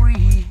live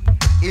free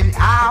in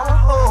our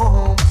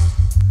homes.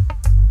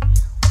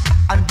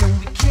 And then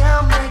we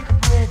can't make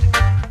bread.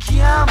 We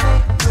can't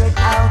make bread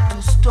out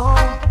of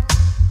stone.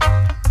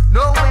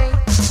 No way.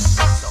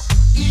 So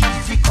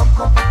easy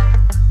come,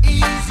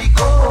 easy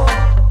go.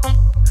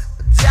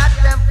 That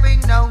them thing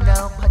now,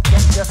 but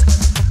them just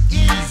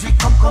easy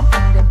come,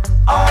 and them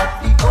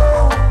off we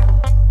go.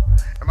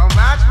 And my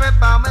match me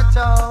by my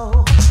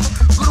toe.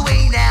 Good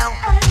way now,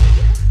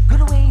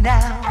 good way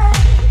now,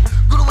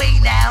 good way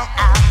now,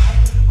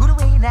 good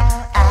way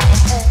now,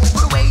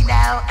 good way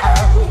now,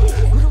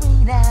 good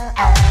way now,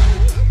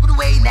 good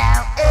way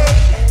now,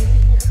 hey.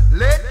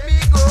 Let me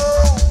go,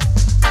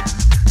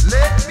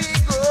 let me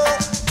go.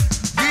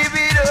 Give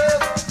it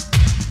up,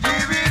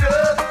 give it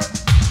up,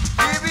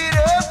 give it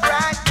up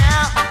right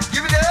now,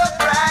 give it up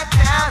right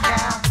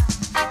now.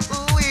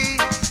 Ooh-wee.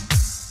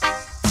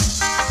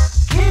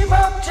 Give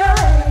up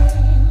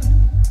time,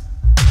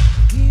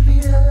 give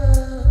it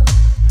up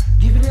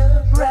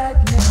right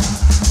now.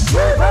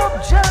 Give up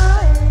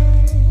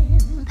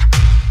time,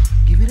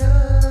 give it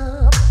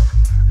up,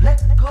 let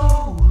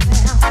go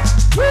now.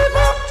 Give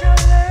up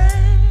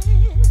time,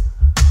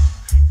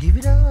 give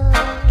it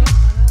up,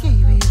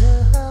 give it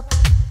up,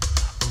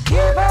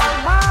 give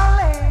up my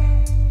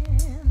land.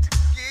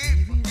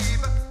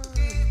 Give up,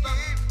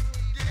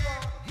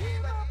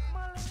 give up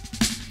my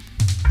land.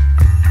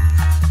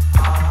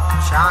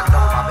 Chant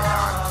down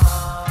Babylon.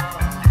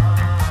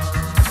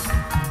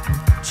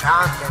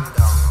 Chant them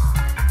down.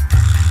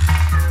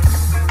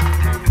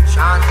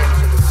 Chant them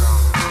to the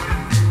ground.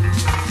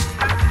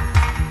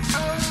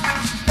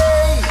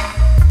 Hey,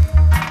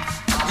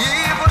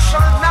 evil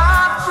shall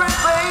not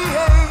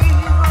prevail.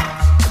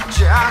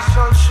 Just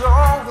shall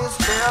show his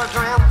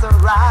children the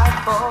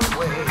rightful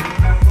way.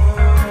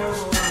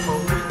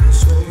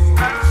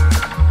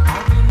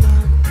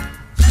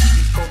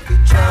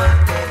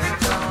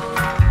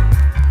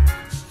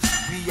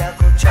 We are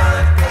gonna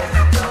chant them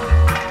down.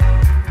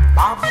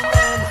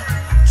 Babylon,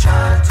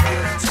 chant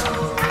them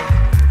down.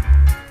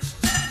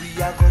 We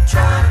are gonna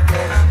chant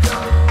them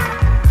down.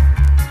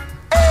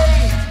 Hey,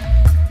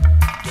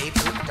 they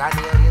put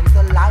Daniel in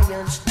the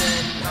lion's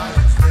den.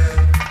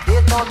 They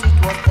thought it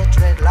was the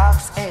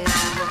dreadlocks end,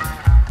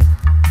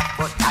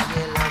 but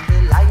Daniel and the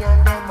lion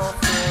them up.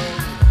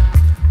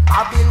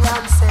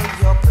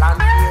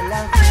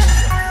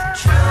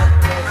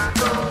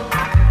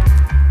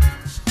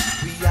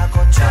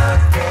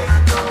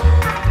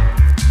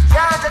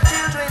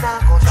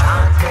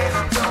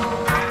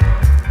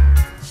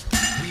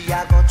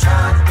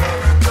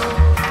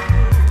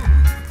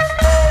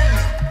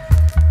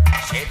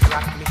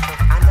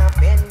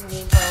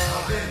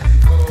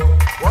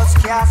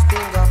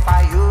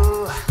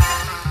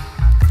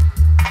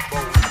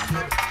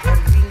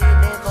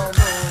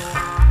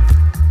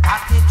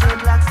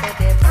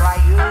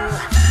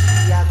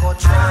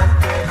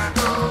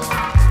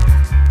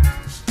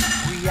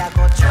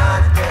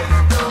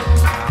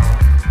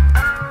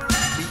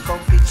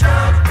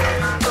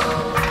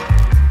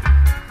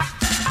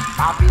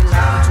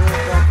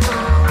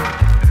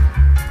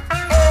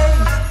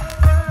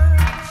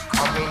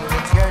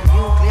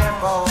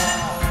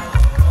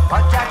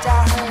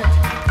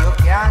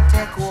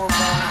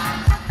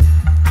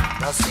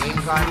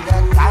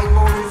 guide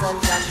Moses and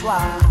Joshua.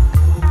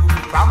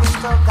 Promise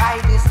to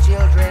guide his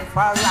children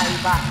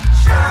forever.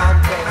 Chant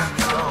them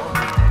down.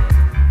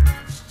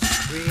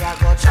 We are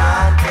gonna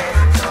chant them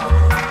down.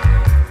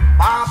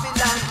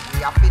 Babylon, we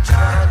have to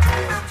chant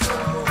them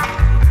down.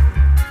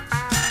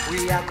 We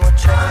are gonna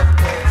chant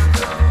them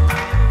down.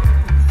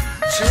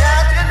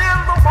 Chanting in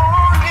the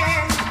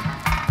morning,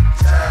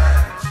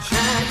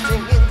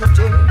 chanting in the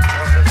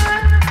daytime,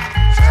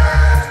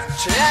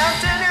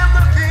 chanting in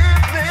the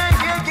evening,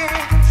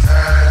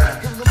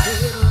 in the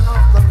middle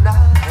of the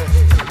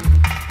night.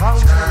 Oh,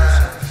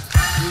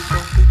 we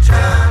gon' be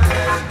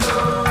chanting,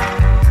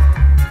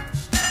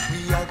 we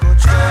are gonna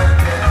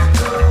chant,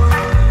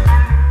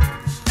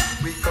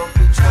 we gon'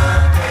 be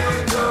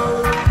chanting,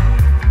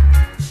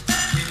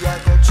 we are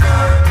gonna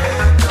chant.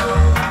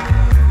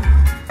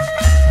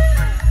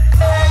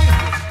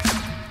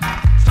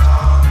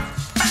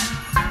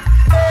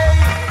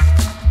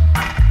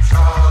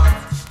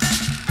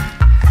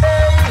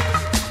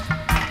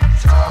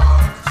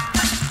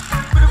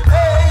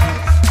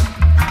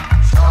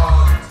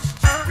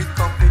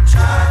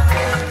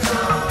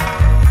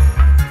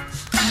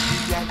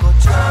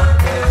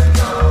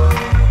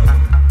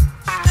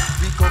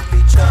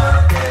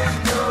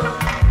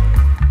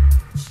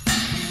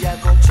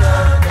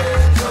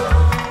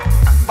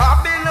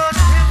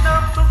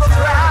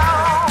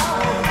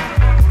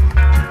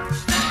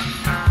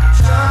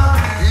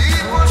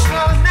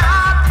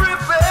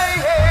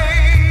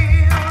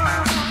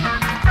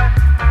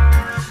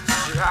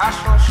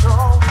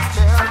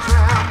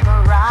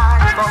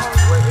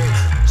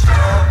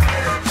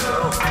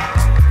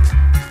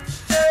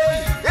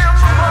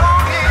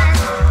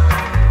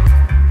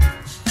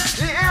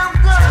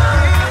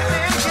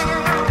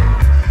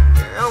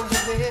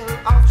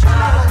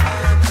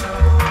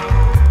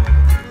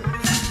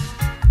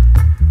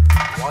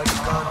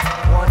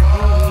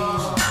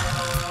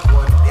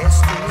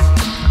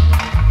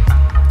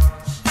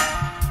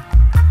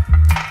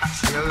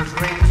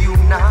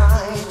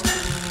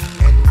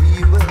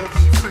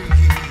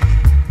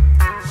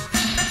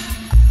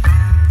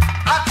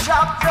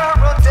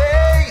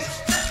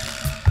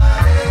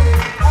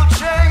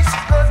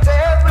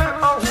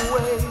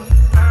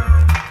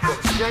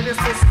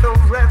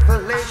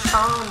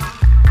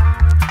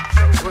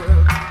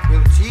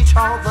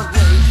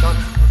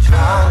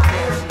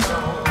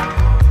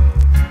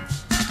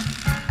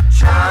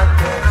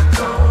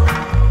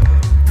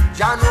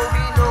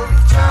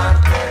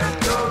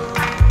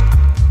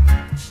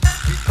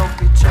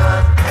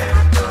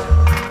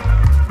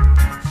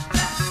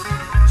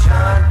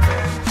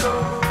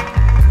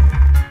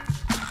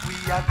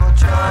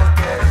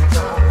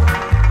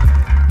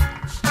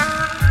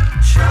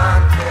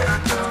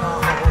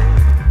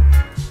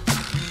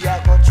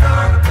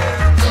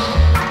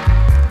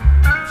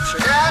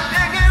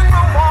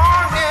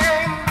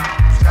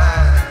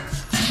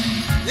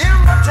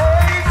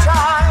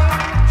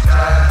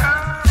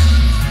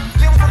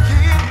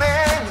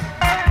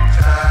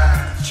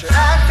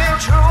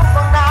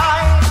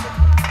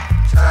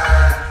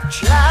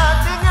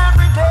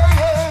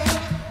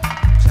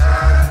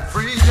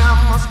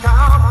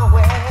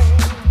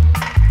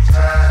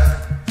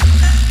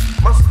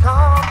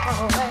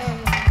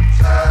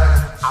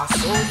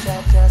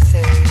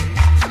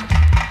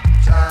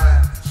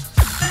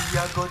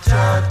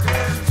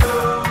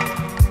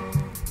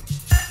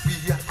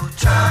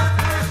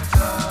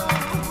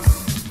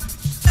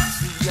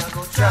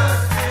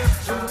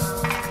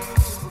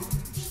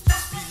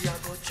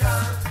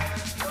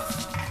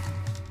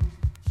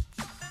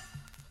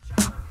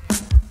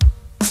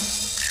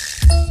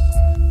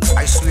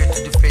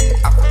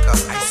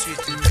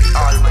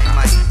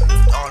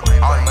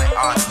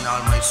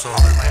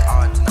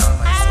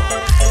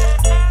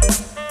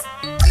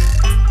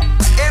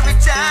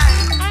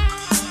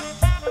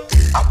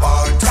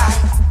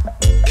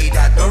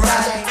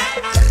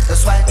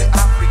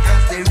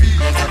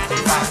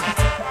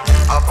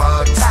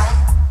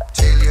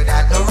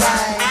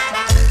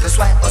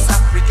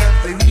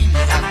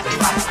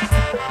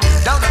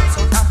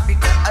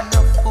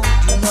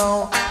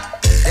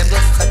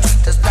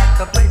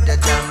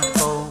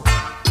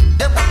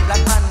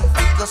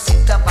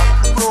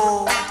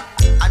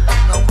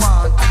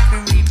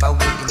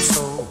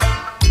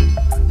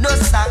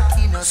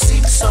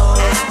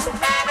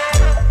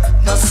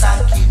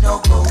 No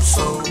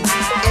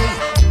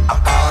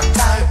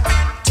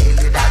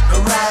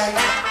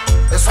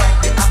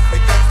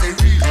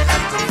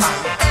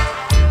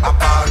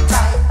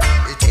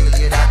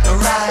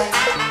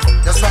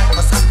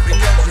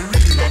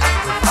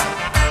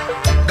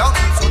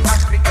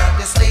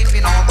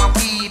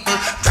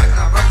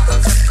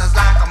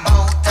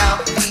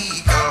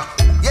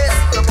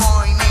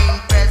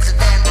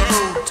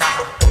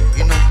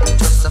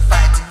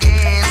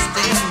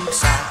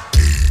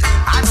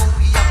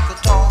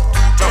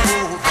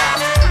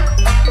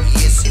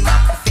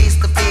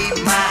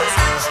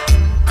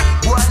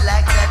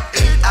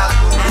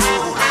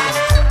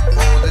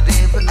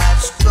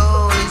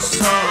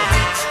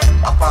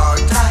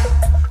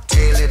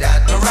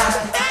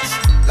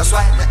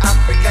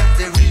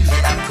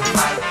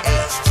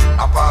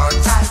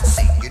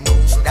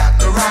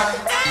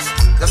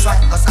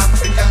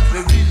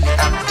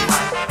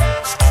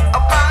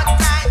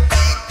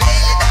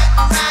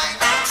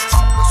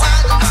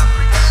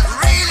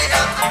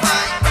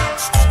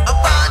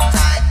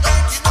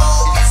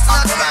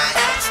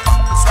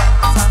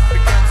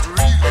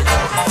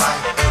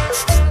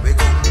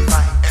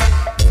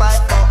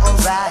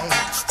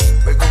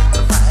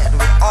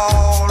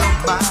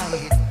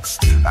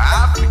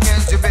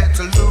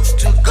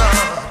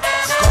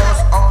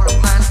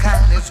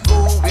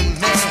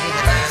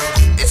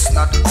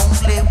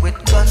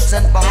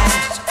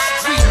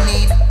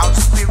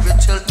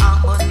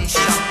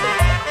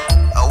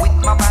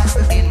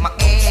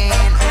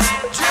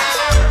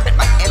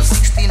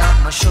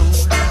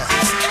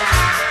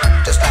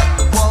just like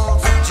the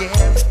walls of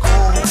Jericho.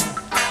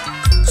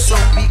 So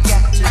we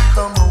got to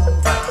come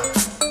over.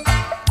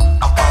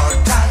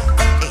 Apartheid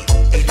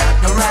ain't that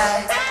no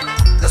right?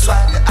 That's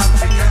why the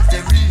Africans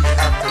they really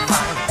have to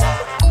fight.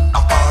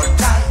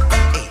 Apartheid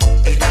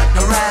ain't that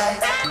no right?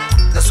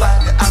 That's why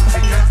the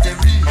Africans they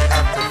really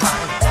have to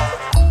fight.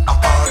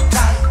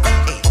 Apartheid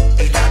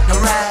ain't that no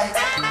right?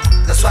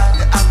 That's why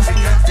the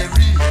Africans they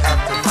really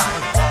have to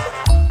fight.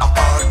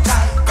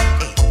 Apartheid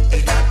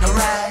ain't that no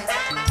right?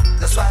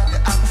 That's why the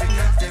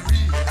Africans they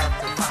really have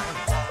to fight.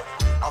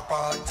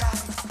 Apartheid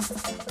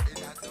ain't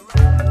that no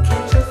right?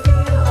 Can't you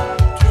feel?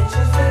 Can't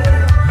you feel?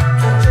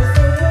 Can't you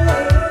feel?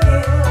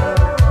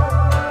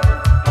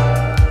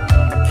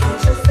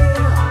 Can't you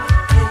feel?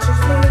 Can't you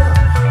feel?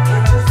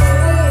 Can't you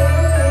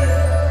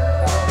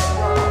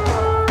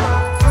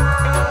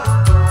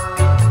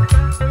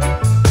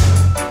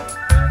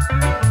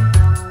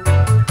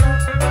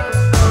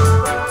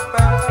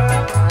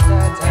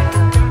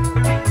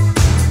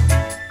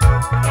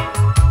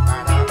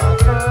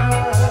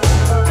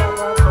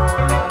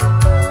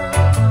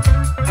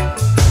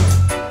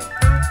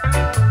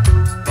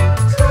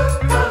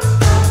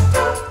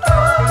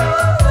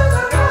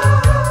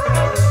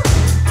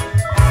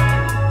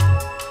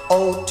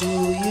Oh, do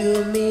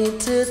you mean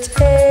to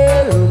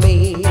tell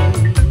me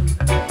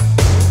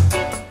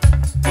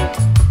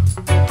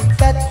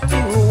that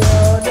you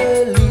wanna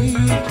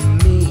leave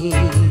me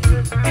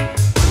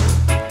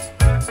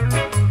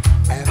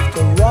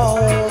after all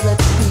that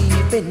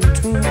we've been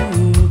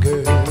through,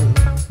 girl?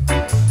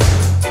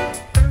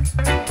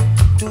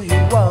 Do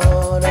you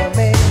wanna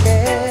make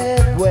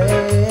it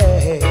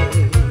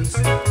ways?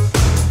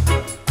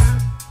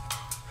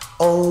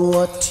 Oh,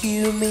 what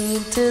you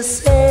mean to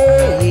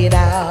say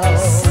now?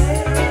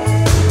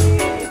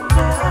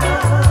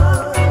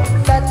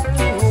 That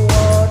you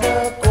wanna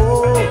go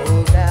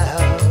now?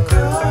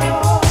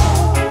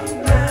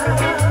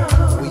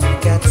 We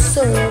got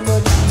so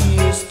much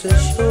years to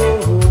show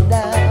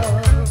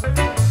now.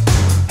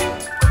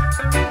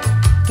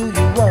 Do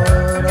you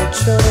wanna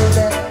show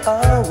that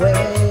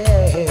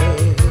away?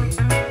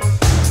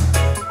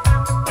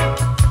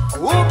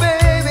 Oh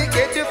baby,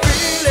 can't you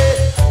feel it?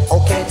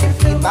 Oh, can't you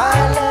feel my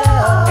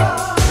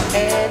love?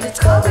 And it's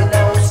coming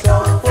on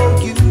strong for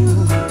you,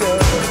 girl.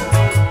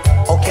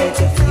 Oh, can't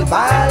you feel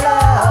my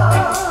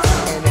love?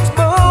 And it's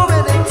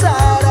moving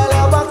inside all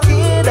of my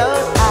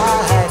kingdom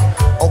eye.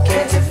 Oh,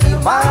 can't you feel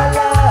my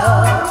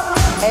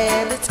love?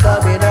 And it's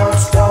coming on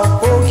strong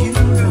for you,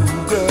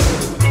 girl.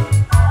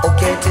 Oh,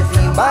 can't you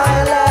feel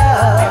my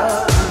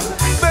love?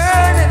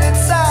 Burning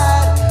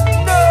inside,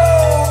 no,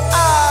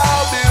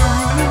 I'll be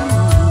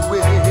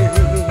ruined.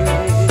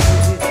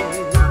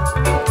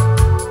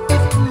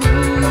 If you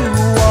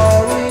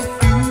are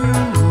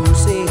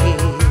refusing,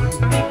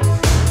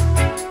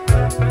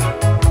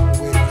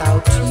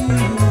 without you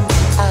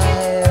I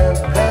am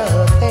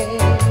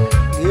nothing.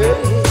 Yeah.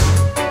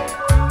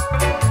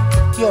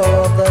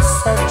 You're the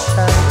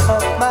sunshine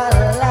of my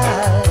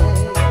life.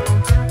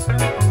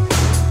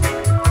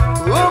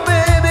 Oh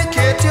baby,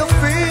 can't you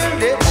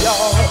feel it,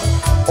 y'all?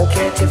 Oh,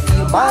 can't you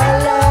feel my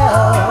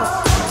love?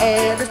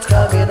 And it's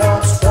coming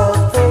on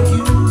strong for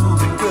you,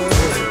 girl.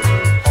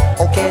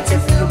 Oh, can't you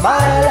feel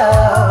my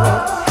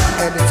love?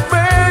 And it's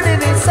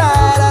burning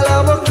inside all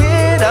of a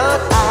kingdom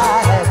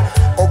eye.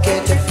 Oh,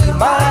 can't you feel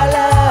my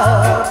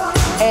love?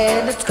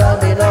 And it's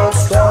coming on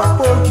strong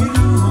for you,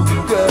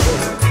 girl.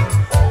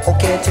 Oh,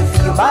 can't you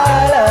feel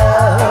my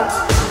love?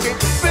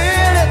 Can't you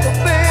feel it,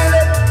 feel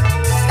it?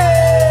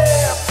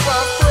 Hey,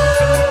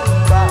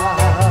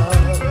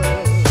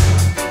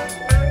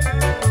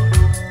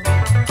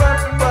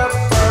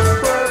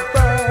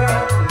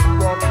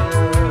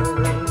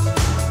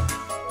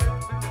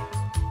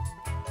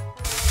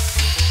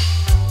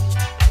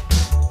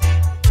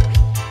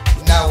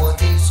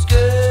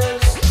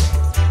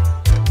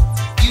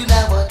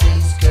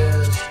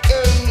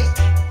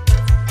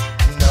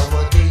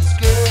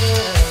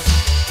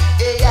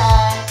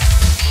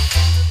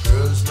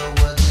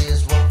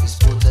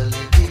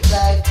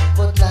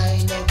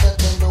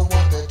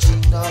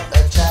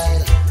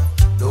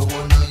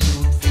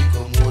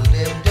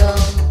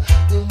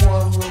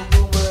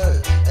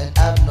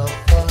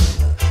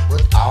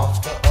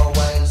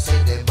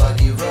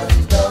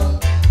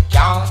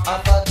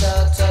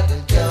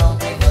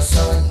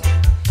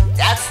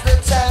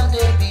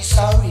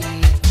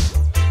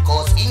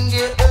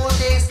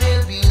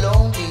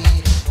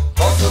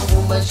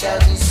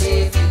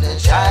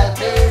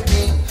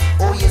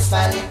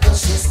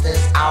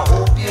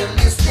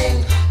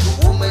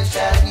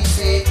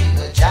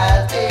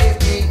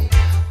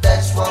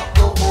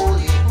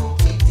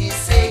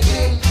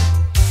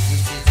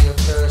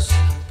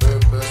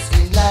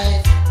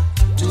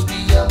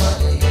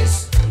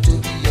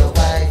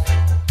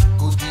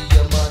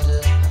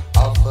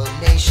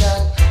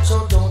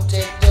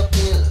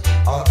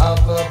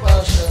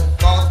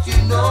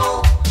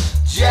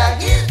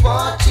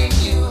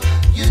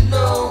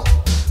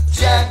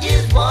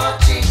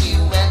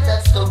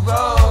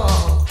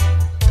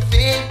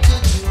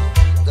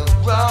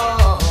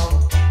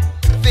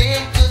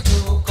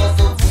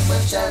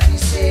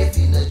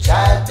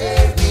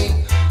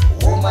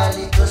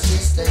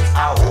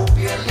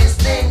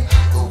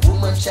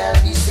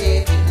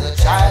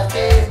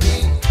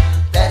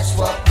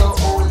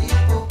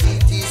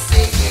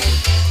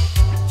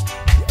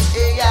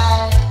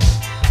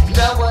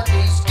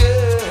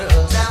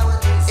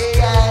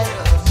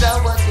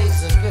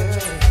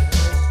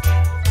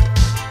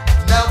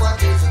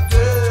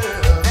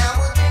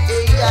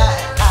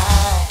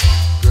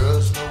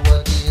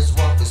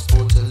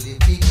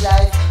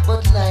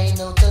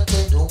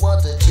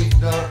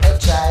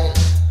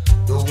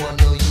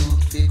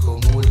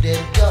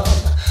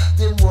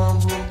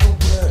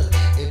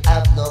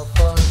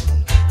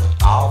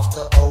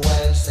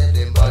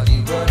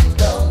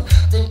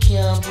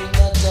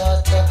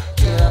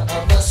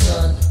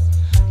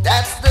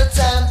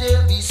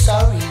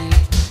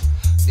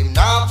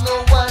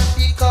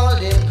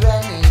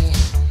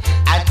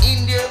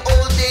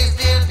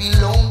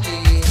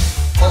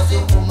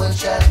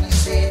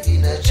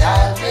 in a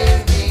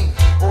childbearing.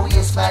 Oh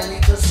yes, my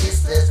little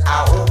sisters,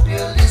 I hope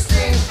you're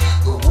listening.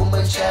 The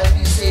woman shall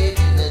be saved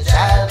in a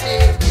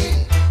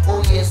childbearing.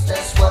 Oh yes,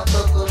 that's what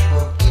the good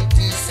book it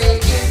is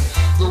saying.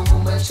 The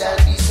woman shall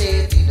be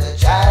saved in a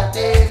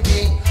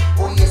childbearing.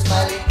 Oh yes,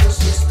 my little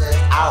sisters,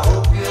 I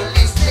hope you're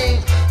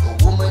listening.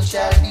 The woman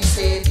shall be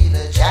saved in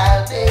a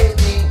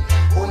childbearing.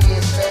 Oh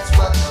yes, that's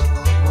what the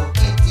good book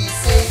it is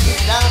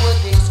saying.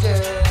 Nowadays,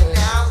 girl.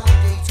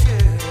 Nowadays,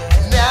 girl.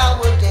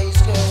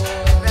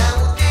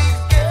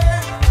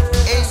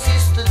 Hey,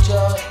 Sister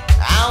Joy,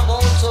 I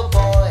want a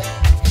boy.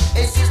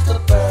 Hey, Sister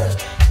Pearl,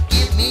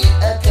 give me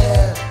a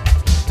girl.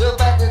 Go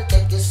back to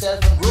take yourself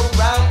and roll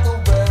around the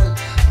world.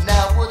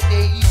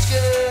 Nowadays,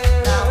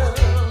 girl.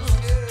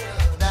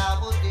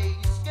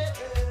 Nowadays, girl.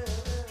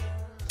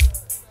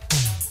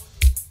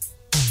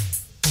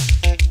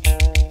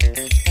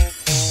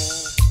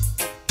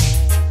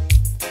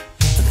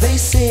 They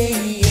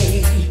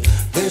say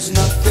there's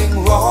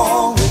nothing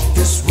wrong with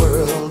this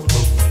world,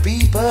 but the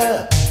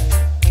people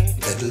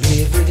that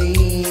live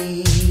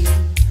within,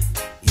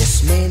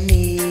 yes,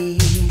 many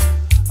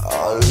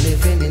are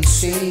living in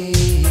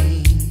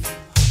sin.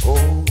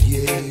 Oh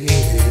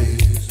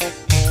yes,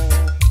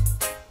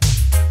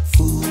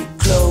 food,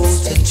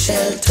 clothes, and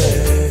shelter,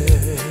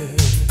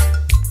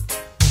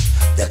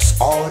 that's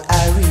all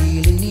I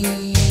really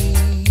need.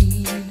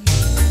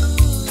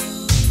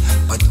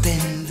 But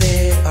then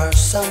there are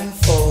some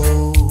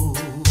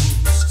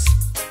folks,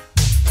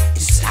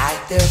 it's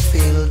like they're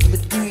filled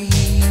with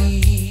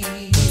greed.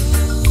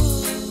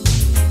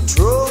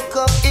 Broke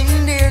up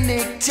in their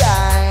neckties,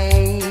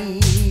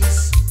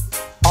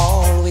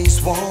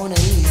 Always wanna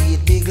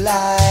lead big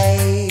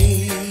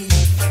life.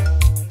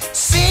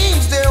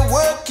 seems they're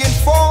working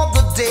for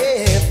the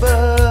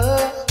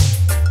devil.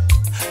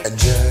 And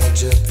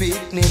judge a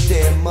picnic,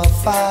 them a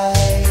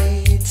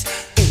fight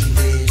in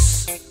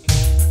this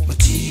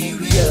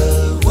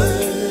material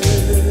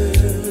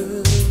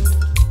world.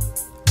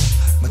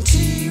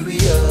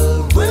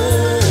 Material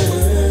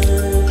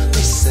world.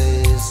 This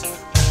is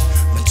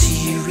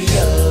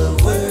material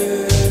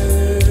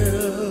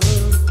world.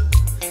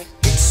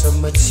 It's a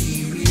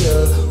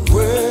material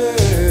world.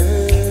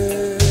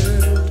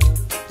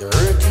 The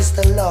earth is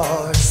the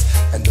Lord's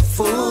and the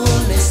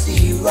fullness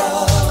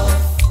thereof,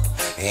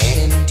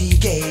 and He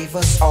gave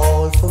us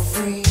all for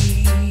free.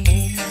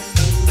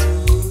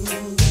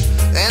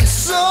 And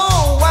so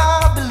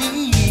I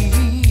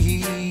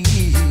believe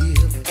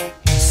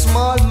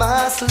small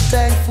muscle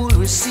thankful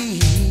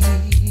receive.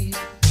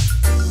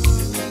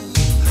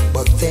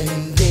 But then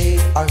there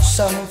are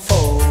some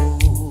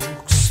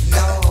folks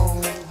now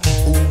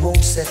who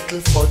won't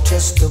settle for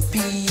just a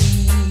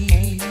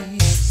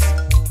piece.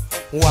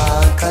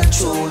 Want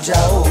control your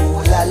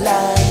whole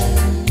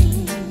land.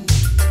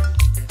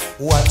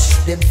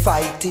 Watch them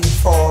fighting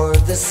for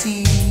the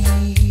sea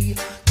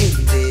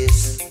in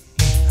this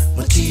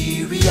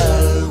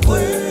material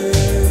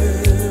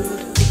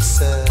world.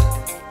 It's a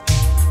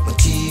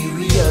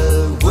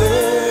material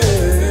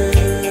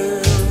world.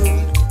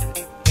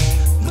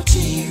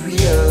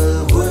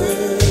 Material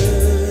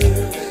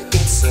world.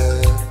 It's a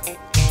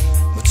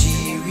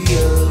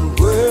material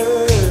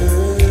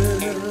world.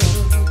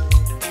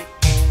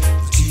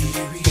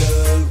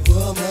 Material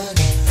woman.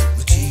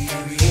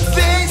 Material.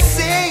 They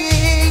say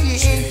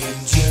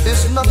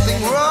there's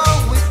nothing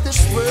wrong with this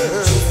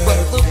world, but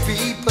the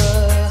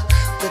people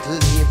that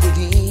live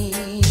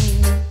within,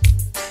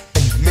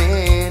 and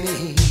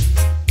many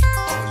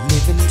are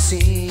living in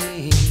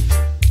sin.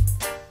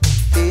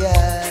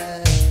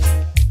 Yeah.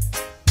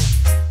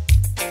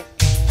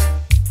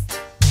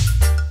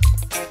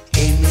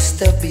 Hey,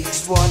 Mr.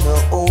 Biggs wanna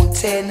own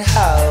 10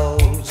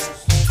 house,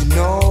 you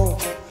know,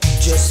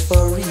 just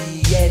for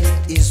he and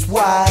his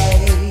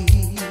wife.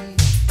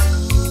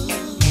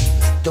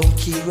 Don't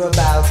care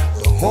about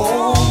the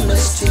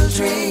homeless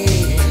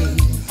children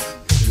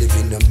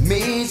living a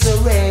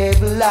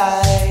miserable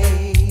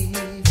life.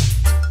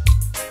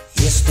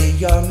 Yes,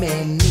 there are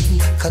many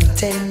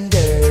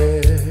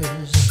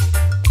contenders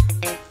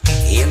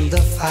in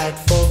the fight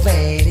for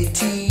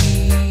vanity.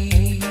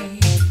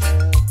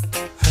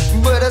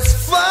 But as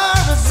far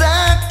as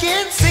I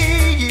can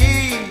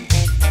see,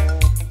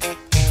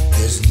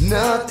 There's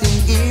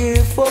nothing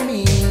here for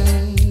me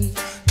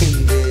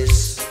in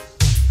this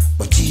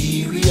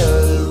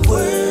material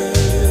world.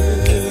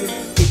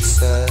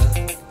 It's a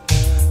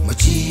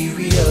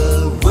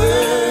material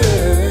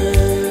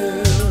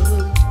world.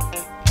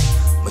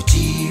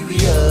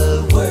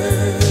 Material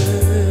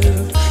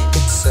world.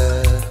 It's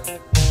a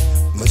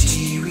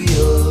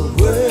material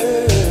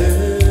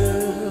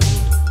world.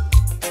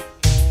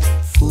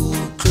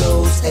 Food,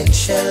 clothes, and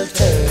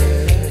shelter,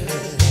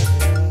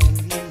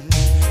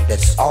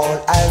 that's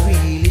all I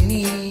really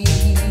need.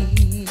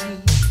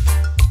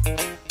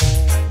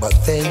 But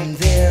then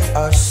there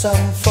are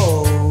some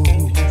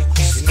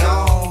folks, you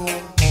know,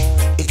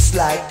 it's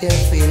like they're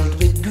filled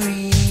with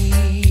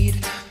greed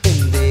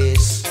in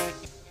this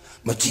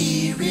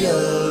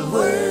material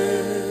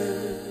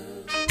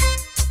world.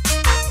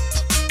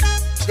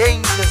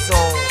 danger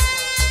zone.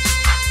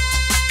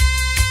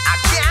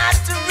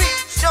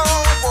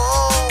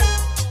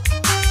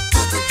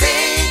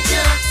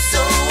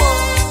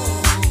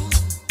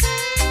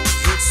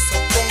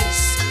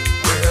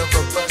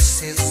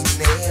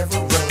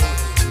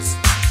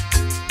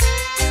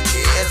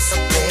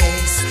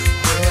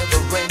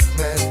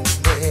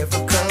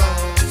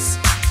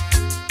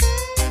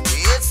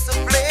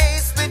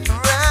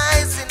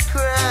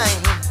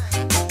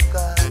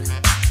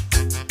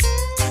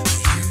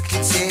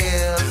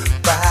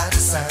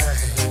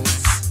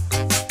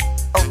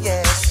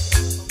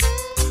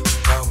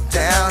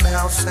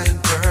 house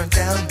and burn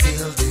down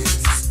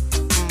buildings.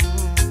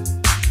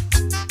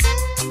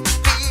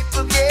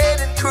 People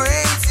getting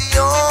crazy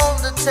all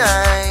the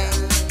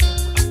time.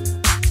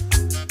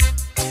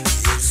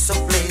 It's a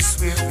place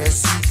where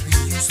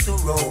we used to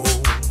roam.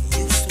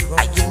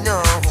 You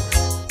know,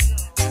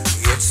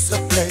 it's a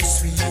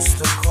place we used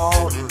to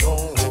call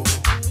home.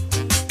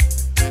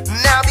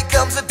 Now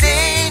becomes a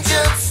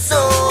danger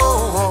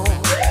zone.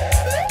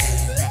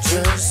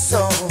 Danger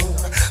zone.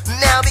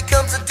 Now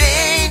becomes a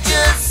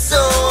danger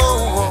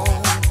zone.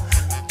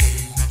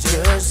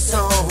 Danger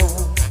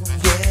zone.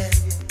 Yeah.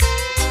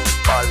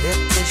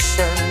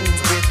 Politicians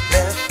with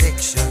their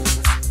fictions,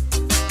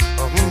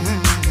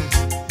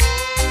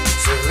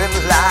 telling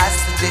lies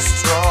to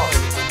destroy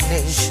the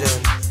nation.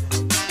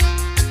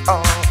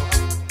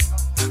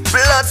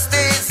 Blood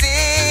stays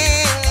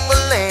in the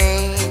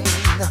lane.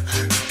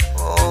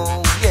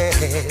 Oh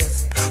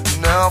yes.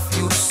 Now if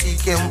you're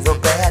seeking the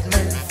bad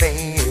man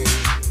fame,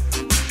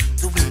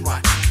 doing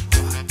what?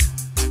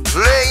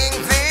 Playing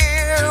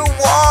their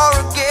war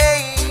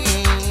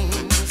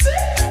games.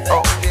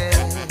 Oh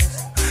yes.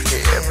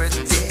 Every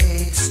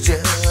day's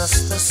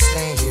just the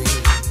same.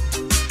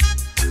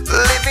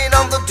 Living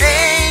on the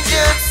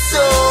danger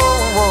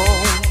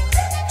zone.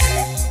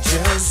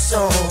 Danger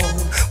zone.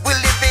 We're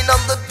living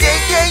on the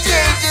danger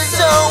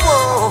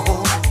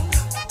zone.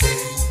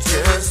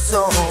 Danger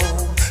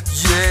zone.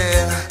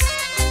 Yeah.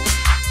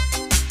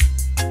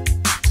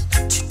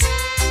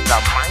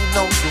 Now might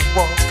know you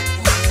walk.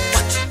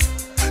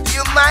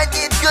 You might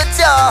get good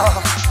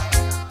talk.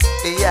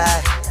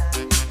 Yeah.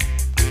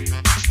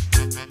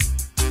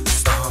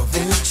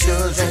 Starving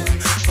children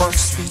on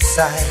street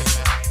side.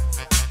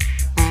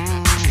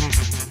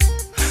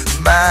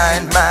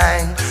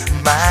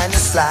 Mine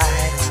is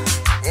slide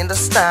in the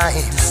slime.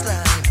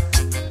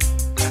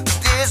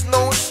 There's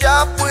no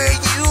shop where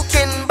you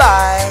can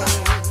buy.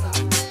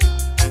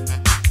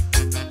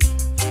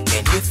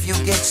 And if you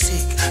get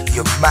sick,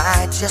 you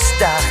might just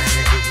die.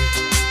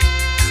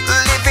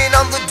 Living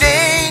on the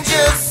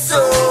danger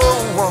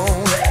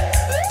zone.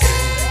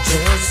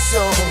 Danger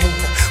zone.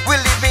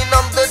 We're living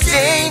on the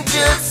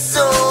danger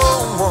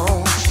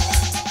zone.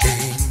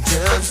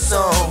 Danger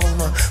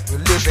zone.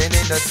 We're living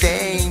in a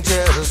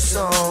danger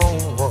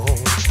zone.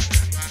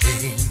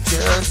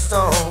 Danger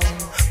zone.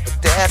 But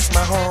that's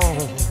my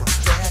home.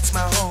 That's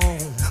my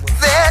home.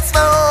 That's my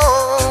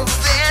home.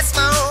 That's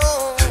my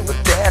home. But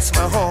that's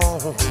my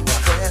home.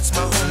 That's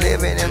my home.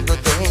 Living in the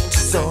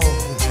danger zone.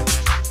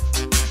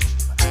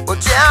 But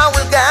Jah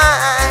will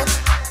guide.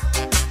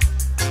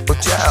 But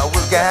Jah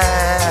will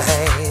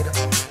guide.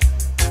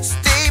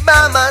 Stay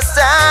by my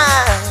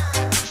side.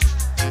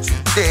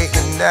 Day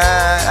and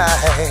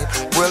night,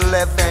 we're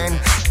living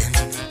in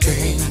the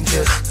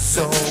danger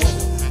zone.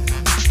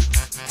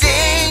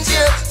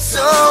 Danger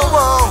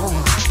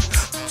zone.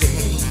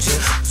 Danger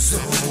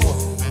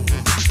zone.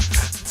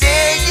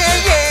 Danger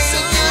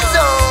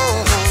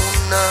zone.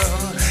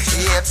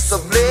 It's a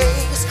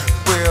place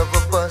where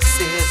the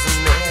buses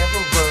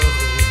never run.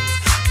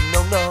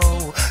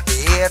 No,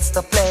 it's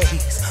the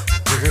place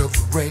where the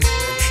rain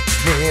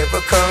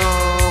never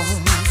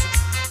comes.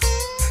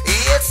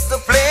 It's the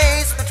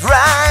place with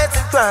rights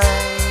and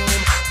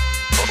crime.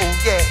 Oh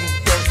yeah,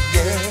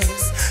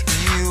 yes.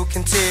 You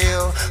can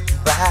tell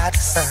by the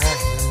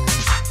sign.